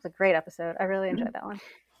 That's a great episode. I really enjoyed that one.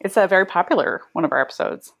 It's a very popular one of our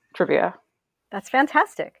episodes, trivia. That's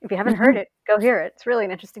fantastic. If you haven't heard it, go hear it. It's really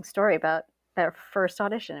an interesting story about their first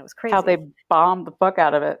audition. It was crazy. How they bombed the fuck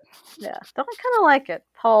out of it. Yeah. Don't I kind of like it?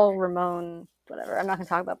 Paul, Ramon, whatever. I'm not going to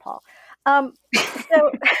talk about Paul.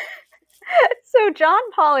 So John,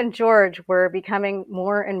 Paul, and George were becoming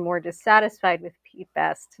more and more dissatisfied with Pete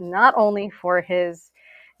Best, not only for his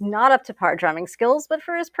not up to par drumming skills, but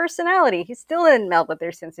for his personality. He still didn't meld with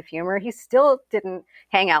their sense of humor. He still didn't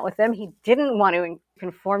hang out with them. He didn't want to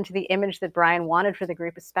conform to the image that Brian wanted for the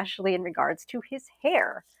group, especially in regards to his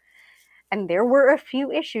hair. And there were a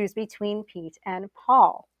few issues between Pete and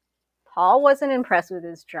Paul. Paul wasn't impressed with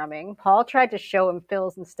his drumming. Paul tried to show him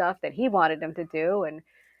fills and stuff that he wanted him to do, and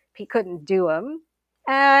Pete couldn't do them.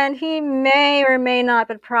 And he may or may not,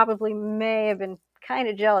 but probably may have been kind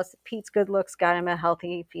of jealous that Pete's good looks got him a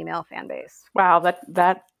healthy female fan base. Wow,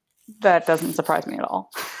 that doesn't surprise me at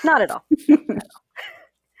all. Not at all.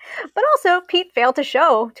 But also, Pete failed to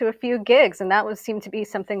show to a few gigs, and that seemed to be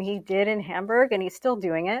something he did in Hamburg, and he's still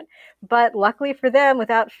doing it. But luckily for them,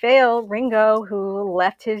 without fail, Ringo, who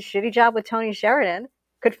left his shitty job with Tony Sheridan,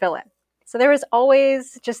 could fill in. So there was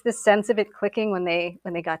always just this sense of it clicking when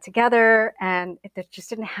they got together, and it just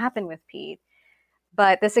didn't happen with Pete.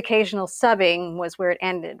 But this occasional subbing was where it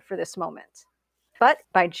ended for this moment. But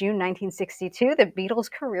by June 1962, the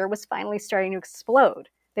Beatles' career was finally starting to explode.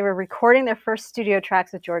 They were recording their first studio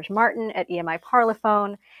tracks with George Martin at EMI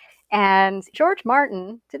Parlophone, and George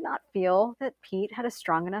Martin did not feel that Pete had a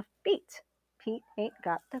strong enough beat. Pete ain't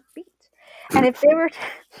got the beat. And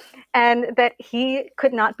and that he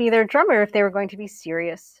could not be their drummer if they were going to be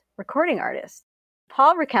serious recording artists.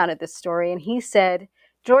 Paul recounted this story, and he said,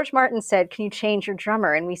 George Martin said, "Can you change your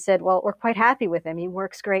drummer?" And we said, "Well, we're quite happy with him. He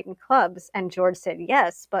works great in clubs." And George said,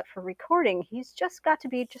 "Yes, but for recording, he's just got to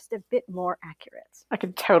be just a bit more accurate." I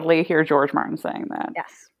could totally hear George Martin saying that.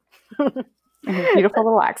 Yes. In his beautiful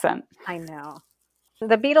little accent. I know.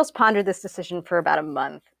 The Beatles pondered this decision for about a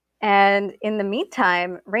month. And in the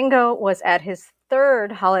meantime, Ringo was at his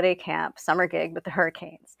third holiday camp summer gig with the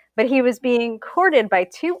Hurricanes. But he was being courted by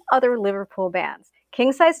 2 other Liverpool bands,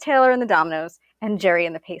 King Size Taylor and the Dominoes, and Jerry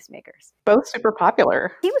and the Pacemakers. Both super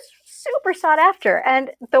popular. He was super sought after.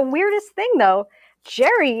 And the weirdest thing, though,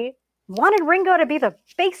 Jerry wanted Ringo to be the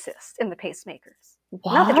bassist in the Pacemakers.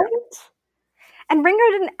 What? Not the drummer. And Ringo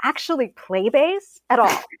didn't actually play bass at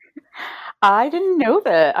all. I didn't know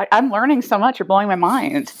that. I'm learning so much. You're blowing my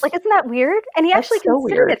mind. Like, isn't that weird? And he actually so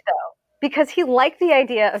considered weird. it, though, because he liked the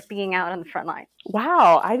idea of being out on the front line.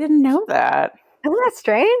 Wow, I didn't know that. Isn't that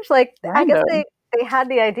strange? Like, Random. I guess they had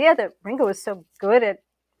the idea that Ringo was so good at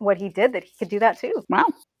what he did that he could do that too. Wow.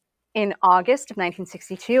 In August of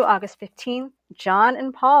 1962, August 15th, John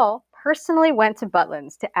and Paul personally went to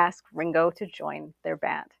Butlins to ask Ringo to join their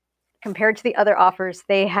band. Compared to the other offers,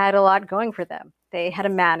 they had a lot going for them. They had a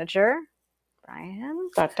manager, Brian. ...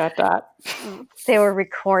 They were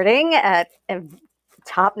recording at a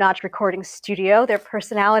top-notch recording studio. Their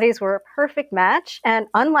personalities were a perfect match. And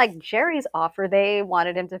unlike Jerry's offer, they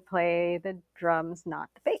wanted him to play the drums, not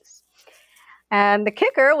the bass. And the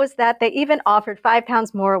kicker was that they even offered 5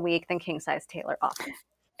 pounds more a week than King Size Taylor offered.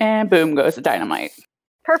 And boom goes the dynamite.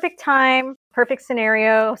 Perfect time, perfect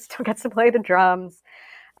scenario, still gets to play the drums.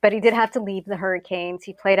 But he did have to leave the Hurricanes.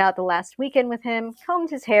 He played out the last weekend with him, combed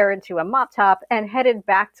his hair into a mop top, and headed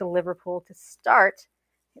back to Liverpool to start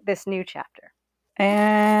this new chapter.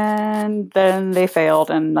 And then they failed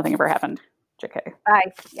and nothing ever happened. JK.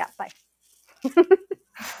 Bye. Yeah, bye.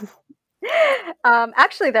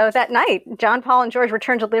 Actually, though, that night, John, Paul, and George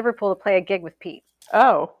returned to Liverpool to play a gig with Pete.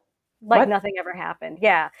 Oh. Like what? Nothing ever happened.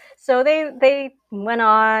 Yeah. So they went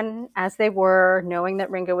on as they were, knowing that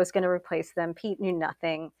Ringo was going to replace them. Pete knew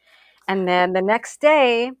nothing. And then the next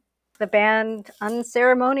day, the band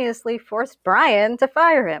unceremoniously forced Brian to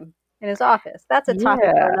fire him in his office. That's a topic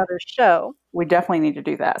for another show. We definitely need to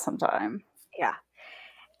do that sometime. Yeah.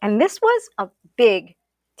 And this was a big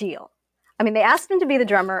deal. I mean, they asked him to be the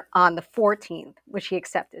drummer on the 14th, which he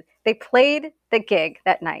accepted. They played the gig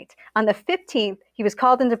that night. On the 15th, he was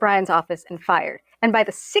called into Brian's office and fired. And by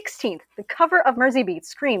the 16th, the cover of Mersey Beat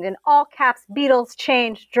screamed in all caps, Beatles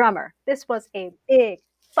changed drummer. This was a big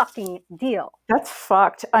fucking deal. That's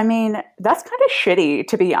fucked. I mean, that's kind of shitty,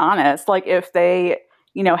 to be honest. Like, if they,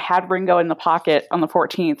 had Ringo in the pocket on the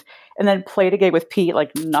 14th and then played a gig with Pete,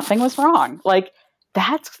 like, nothing was wrong. Like,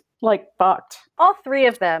 that's fucked. All 3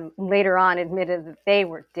 of them later on admitted that they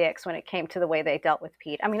were dicks when it came to the way they dealt with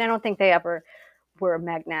Pete. I mean, I don't think they ever were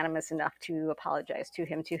magnanimous enough to apologize to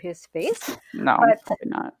him to his face. No, probably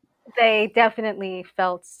not. They definitely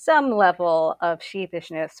felt some level of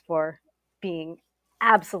sheepishness for being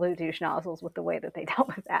absolute douche nozzles with the way that they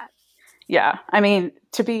dealt with that. Yeah. I mean,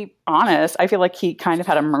 to be honest, I feel like he kind of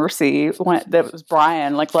had a mercy when that was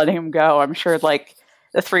Brian, letting him go. I'm sure,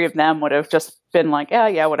 the 3 of them would have just been like,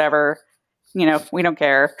 yeah, whatever, we don't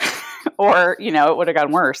care. Or, it would have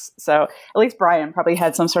gotten worse. So at least Brian probably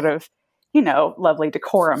had some sort of, lovely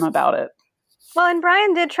decorum about it. Well, and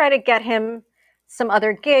Brian did try to get him some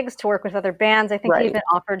other gigs to work with other bands. I think he even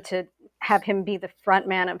offered to have him be the front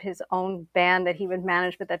man of his own band that he would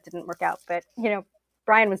manage, but that didn't work out. But,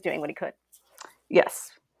 Brian was doing what he could.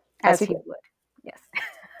 Yes. As he would. Yes.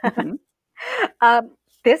 Mm-hmm.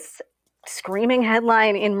 This screaming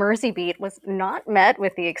headline in Mersey Beat was not met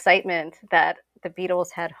with the excitement that the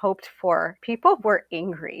Beatles had hoped for. People were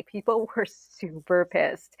angry. People were super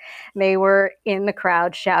pissed. They were in the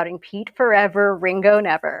crowd shouting, Pete forever, Ringo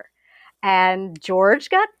never. And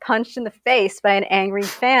George got punched in the face by an angry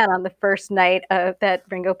fan on the first night that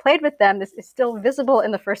Ringo played with them. This is still visible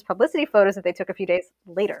in the first publicity photos that they took a few days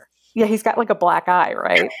later. Yeah, he's got a black eye,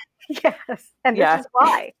 right? Yes, and this is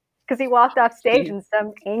why. Because he walked off stage and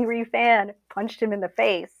some angry fan punched him in the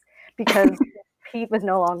face because Pete was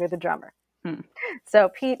no longer the drummer. So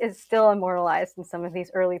Pete is still immortalized in some of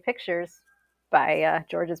these early pictures by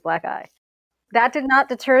George's black eye. That did not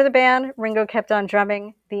deter the band. Ringo kept on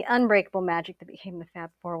drumming. The unbreakable magic that became the Fab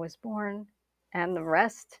Four was born. And the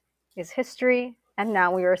rest is history. And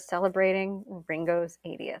now we are celebrating Ringo's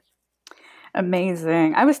 80th.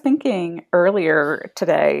 Amazing. I was thinking earlier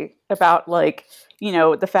today about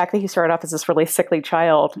the fact that he started off as this really sickly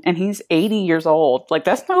child and he's 80 years old.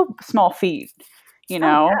 That's no small feat, Oh,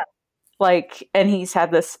 yeah. And he's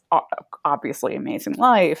had this obviously amazing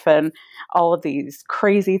life and all of these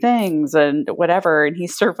crazy things and whatever. And he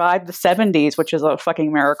survived the 70s, which is a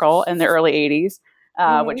fucking miracle, and the early 80s,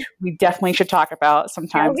 which we definitely should talk about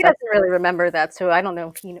sometime. Yeah, he doesn't really remember that, so I don't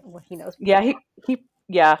know if what he knows.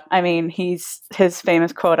 Yeah, I mean, his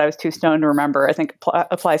famous quote, "I was too stoned to remember," I think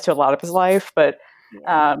applies to a lot of his life. But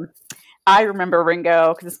I remember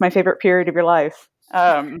Ringo because it's my favorite period of your life.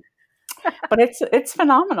 But it's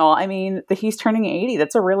phenomenal. I mean, he's turning 80.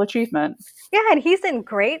 That's a real achievement. Yeah, and he's in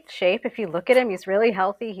great shape. If you look at him, he's really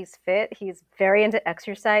healthy. He's fit. He's very into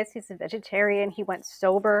exercise. He's a vegetarian. He went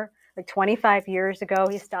sober 25 years ago.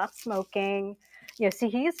 He stopped smoking.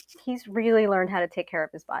 He's really learned how to take care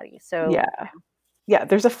of his body. So yeah.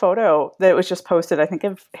 There's a photo that was just posted, I think,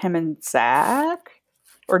 of him and Zach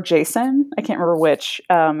or Jason. I can't remember which.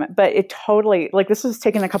 But it totally this was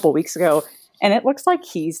taken a couple weeks ago. And it looks like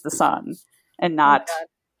he's the son and not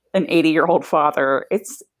an 80-year-old father.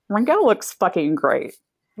 Ringo looks fucking great.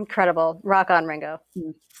 Incredible. Rock on, Ringo.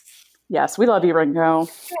 Yes, we love you, Ringo.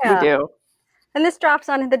 Yeah. We do. And this drops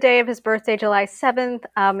on the day of his birthday, July 7th.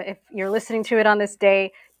 If you're listening to it on this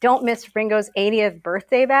day, don't miss Ringo's 80th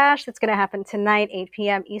birthday bash. That's going to happen tonight, 8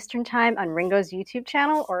 p.m. Eastern Time on Ringo's YouTube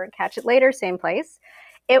channel, or catch it later, same place.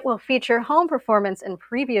 It will feature home performance and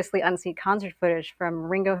previously unseen concert footage from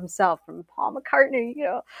Ringo himself, from Paul McCartney,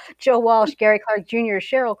 Joe Walsh, Gary Clark Jr.,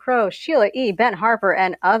 Sheryl Crow, Sheila E., Ben Harper,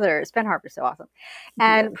 and others. Ben Harper's so awesome.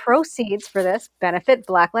 And Yeah. proceeds for this benefit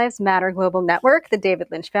Black Lives Matter Global Network, the David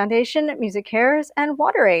Lynch Foundation, Music Cares, and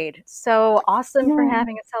WaterAid. So awesome for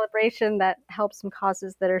having a celebration that helps some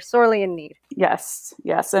causes that are sorely in need. Yes,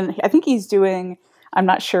 yes. And I think he's doing, I'm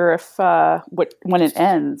not sure if when it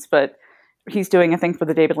ends, but he's doing a thing for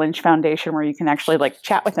the David Lynch Foundation where you can actually like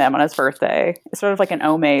chat with him on his birthday. It's sort of like an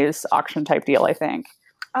Omaze auction type deal, I think.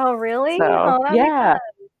 Oh, really? So, Oh, that'd be yeah. fun.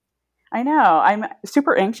 I know. I'm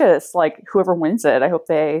super anxious. Like whoever wins it, I hope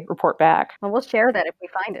they report back. Well, we'll share that if we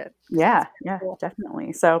find it. Yeah, cool.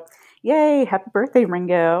 Definitely. So, yay, happy birthday,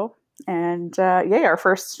 Ringo. And yay, our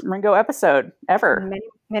first Ringo episode ever. Many,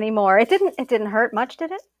 many more. It didn't hurt much,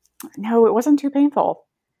 did it? No, it wasn't too painful.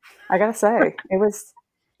 I gotta say,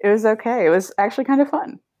 it was okay. It was actually kind of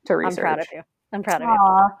fun to research. I'm proud of you. I'm proud of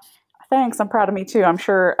you. Thanks. I'm proud of me too. I'm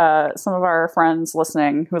sure some of our friends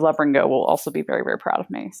listening who love Ringo will also be very, very proud of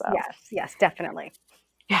me. So yes, definitely.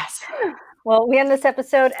 Yes. Well, we end this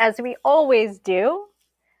episode as we always do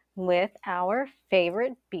with our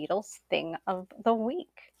favorite Beatles thing of the week.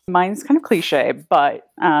 Mine's kind of cliche, but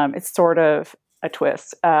it's sort of a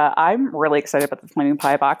twist. I'm really excited about the Flaming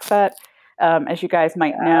Pie box set. As you guys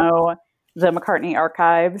might know, the McCartney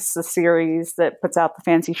Archives, the series that puts out the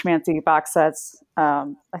fancy schmancy box sets. I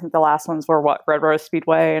think the last ones were Red Rose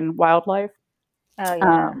Speedway and Wildlife. Oh,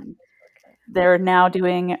 yeah. They're now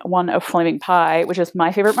doing one of Flaming Pie, which is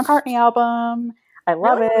my favorite McCartney album. I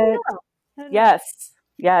love it.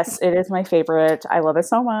 Yes, it is my favorite. I love it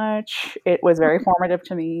so much. It was very formative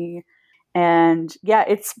to me. And yeah,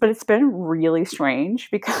 it's been really strange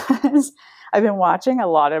because I've been watching a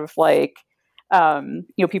lot of like,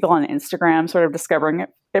 people on Instagram sort of discovering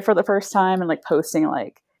it for the first time and like posting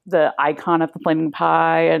like the icon of the Flaming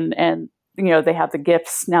Pie and they have the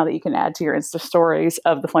GIFs now that you can add to your Insta stories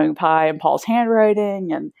of the Flaming Pie and Paul's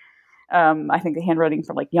handwriting and I think the handwriting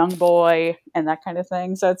from like Young Boy and that kind of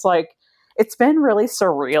thing. So it's like, it's been really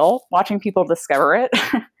surreal watching people discover it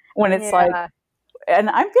when it's like, and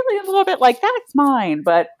I'm feeling a little bit like that's mine,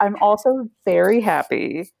 but I'm also very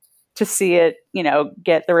happy to see it,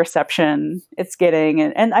 get the reception it's getting.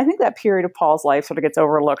 And I think that period of Paul's life sort of gets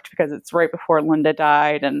overlooked because it's right before Linda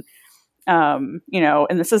died. And, and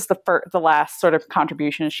this is the last sort of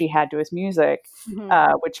contribution she had to his music,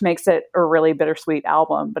 which makes it a really bittersweet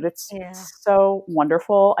album, but it's so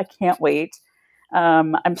wonderful. I can't wait.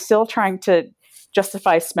 I'm still trying to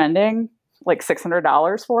justify spending like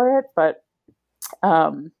 $600 for it, but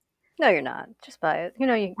no, you're not. Just buy it.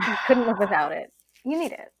 You couldn't live without it. You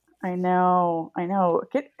need it. I know.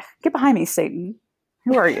 Get behind me, Satan.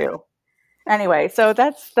 Who are you? Anyway, so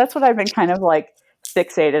that's what I've been kind of like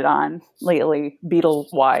fixated on lately, Beatle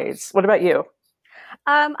wise. What about you?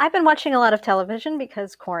 I've been watching a lot of television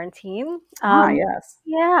because quarantine. Yes.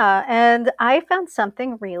 Yeah, and I found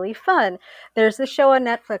something really fun. There's this show on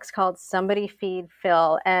Netflix called Somebody Feed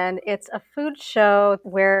Phil, and it's a food show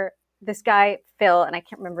where this guy, Phil, and I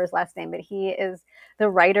can't remember his last name, but he is the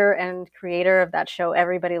writer and creator of that show,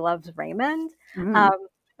 Everybody Loves Raymond,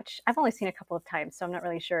 which I've only seen a couple of times, so I'm not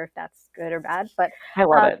really sure if that's good or bad, but I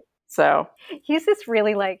love it. So he's this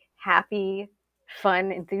really like happy,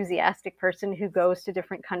 fun, enthusiastic person who goes to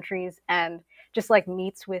different countries and just like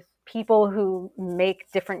meets with people who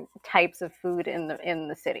make different types of food in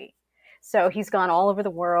the city. So he's gone all over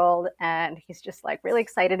the world and he's just like really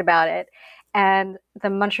excited about it. And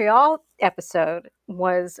the Montreal episode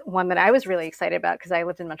was one that I was really excited about because I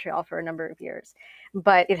lived in Montreal for a number of years.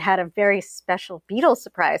 But it had a very special Beatles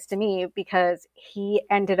surprise to me because he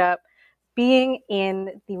ended up being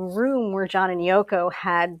in the room where John and Yoko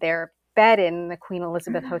had their bed in the Queen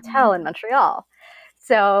Elizabeth Hotel in Montreal.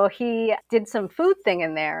 So he did some food thing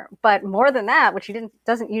in there, but more than that, which he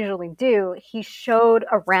doesn't usually do, he showed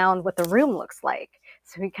around what the room looks like.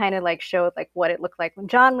 So he kind of like showed like what it looked like when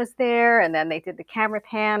John was there, and then they did the camera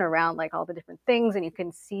pan around like all the different things, and you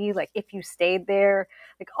can see like if you stayed there,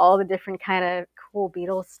 like all the different kind of cool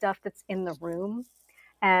Beatles stuff that's in the room.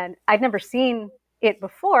 And I'd never seen it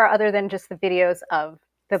before other than just the videos of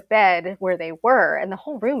the bed where they were, and the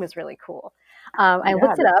whole room is really cool. I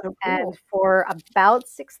looked it up, so cool. And for about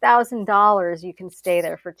 $6,000, you can stay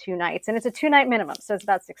there for 2 nights, and it's a 2-night minimum, so it's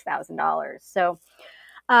about $6,000. So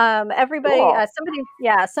everybody, cool.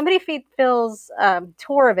 Somebody Feed Phil's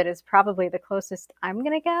tour of it is probably the closest I'm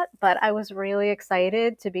gonna get, but I was really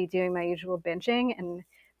excited to be doing my usual binging and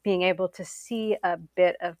being able to see a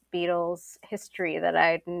bit of Beatles history that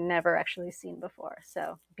I'd never actually seen before.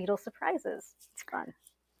 So Beatles surprises, it's fun.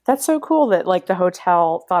 That's so cool that like the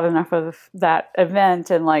hotel thought enough of that event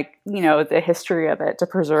and like, the history of it to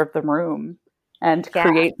preserve the room and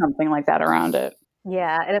create something like that around it.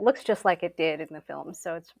 Yeah, and it looks just like it did in the film,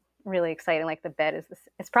 so it's really exciting. Like the bed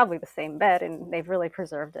it's probably the same bed, and they've really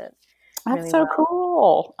preserved it. That's really so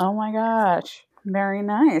cool. Oh my gosh. Very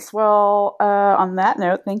nice. Well, on that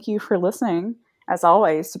note, thank you for listening, as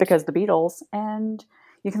always, to Because the Beatles. And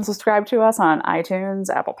you can subscribe to us on iTunes,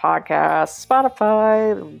 Apple Podcasts,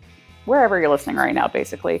 Spotify, wherever you're listening right now,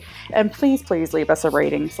 basically. And please, please leave us a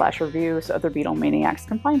rating/review so other Beatlemaniacs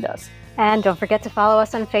can find us. And don't forget to follow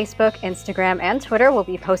us on Facebook, Instagram, and Twitter. We'll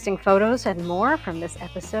be posting photos and more from this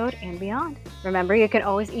episode and beyond. Remember, you can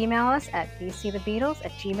always email us at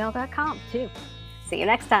bcthebeatles@gmail.com, too. See you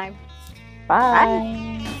next time. Bye. Bye.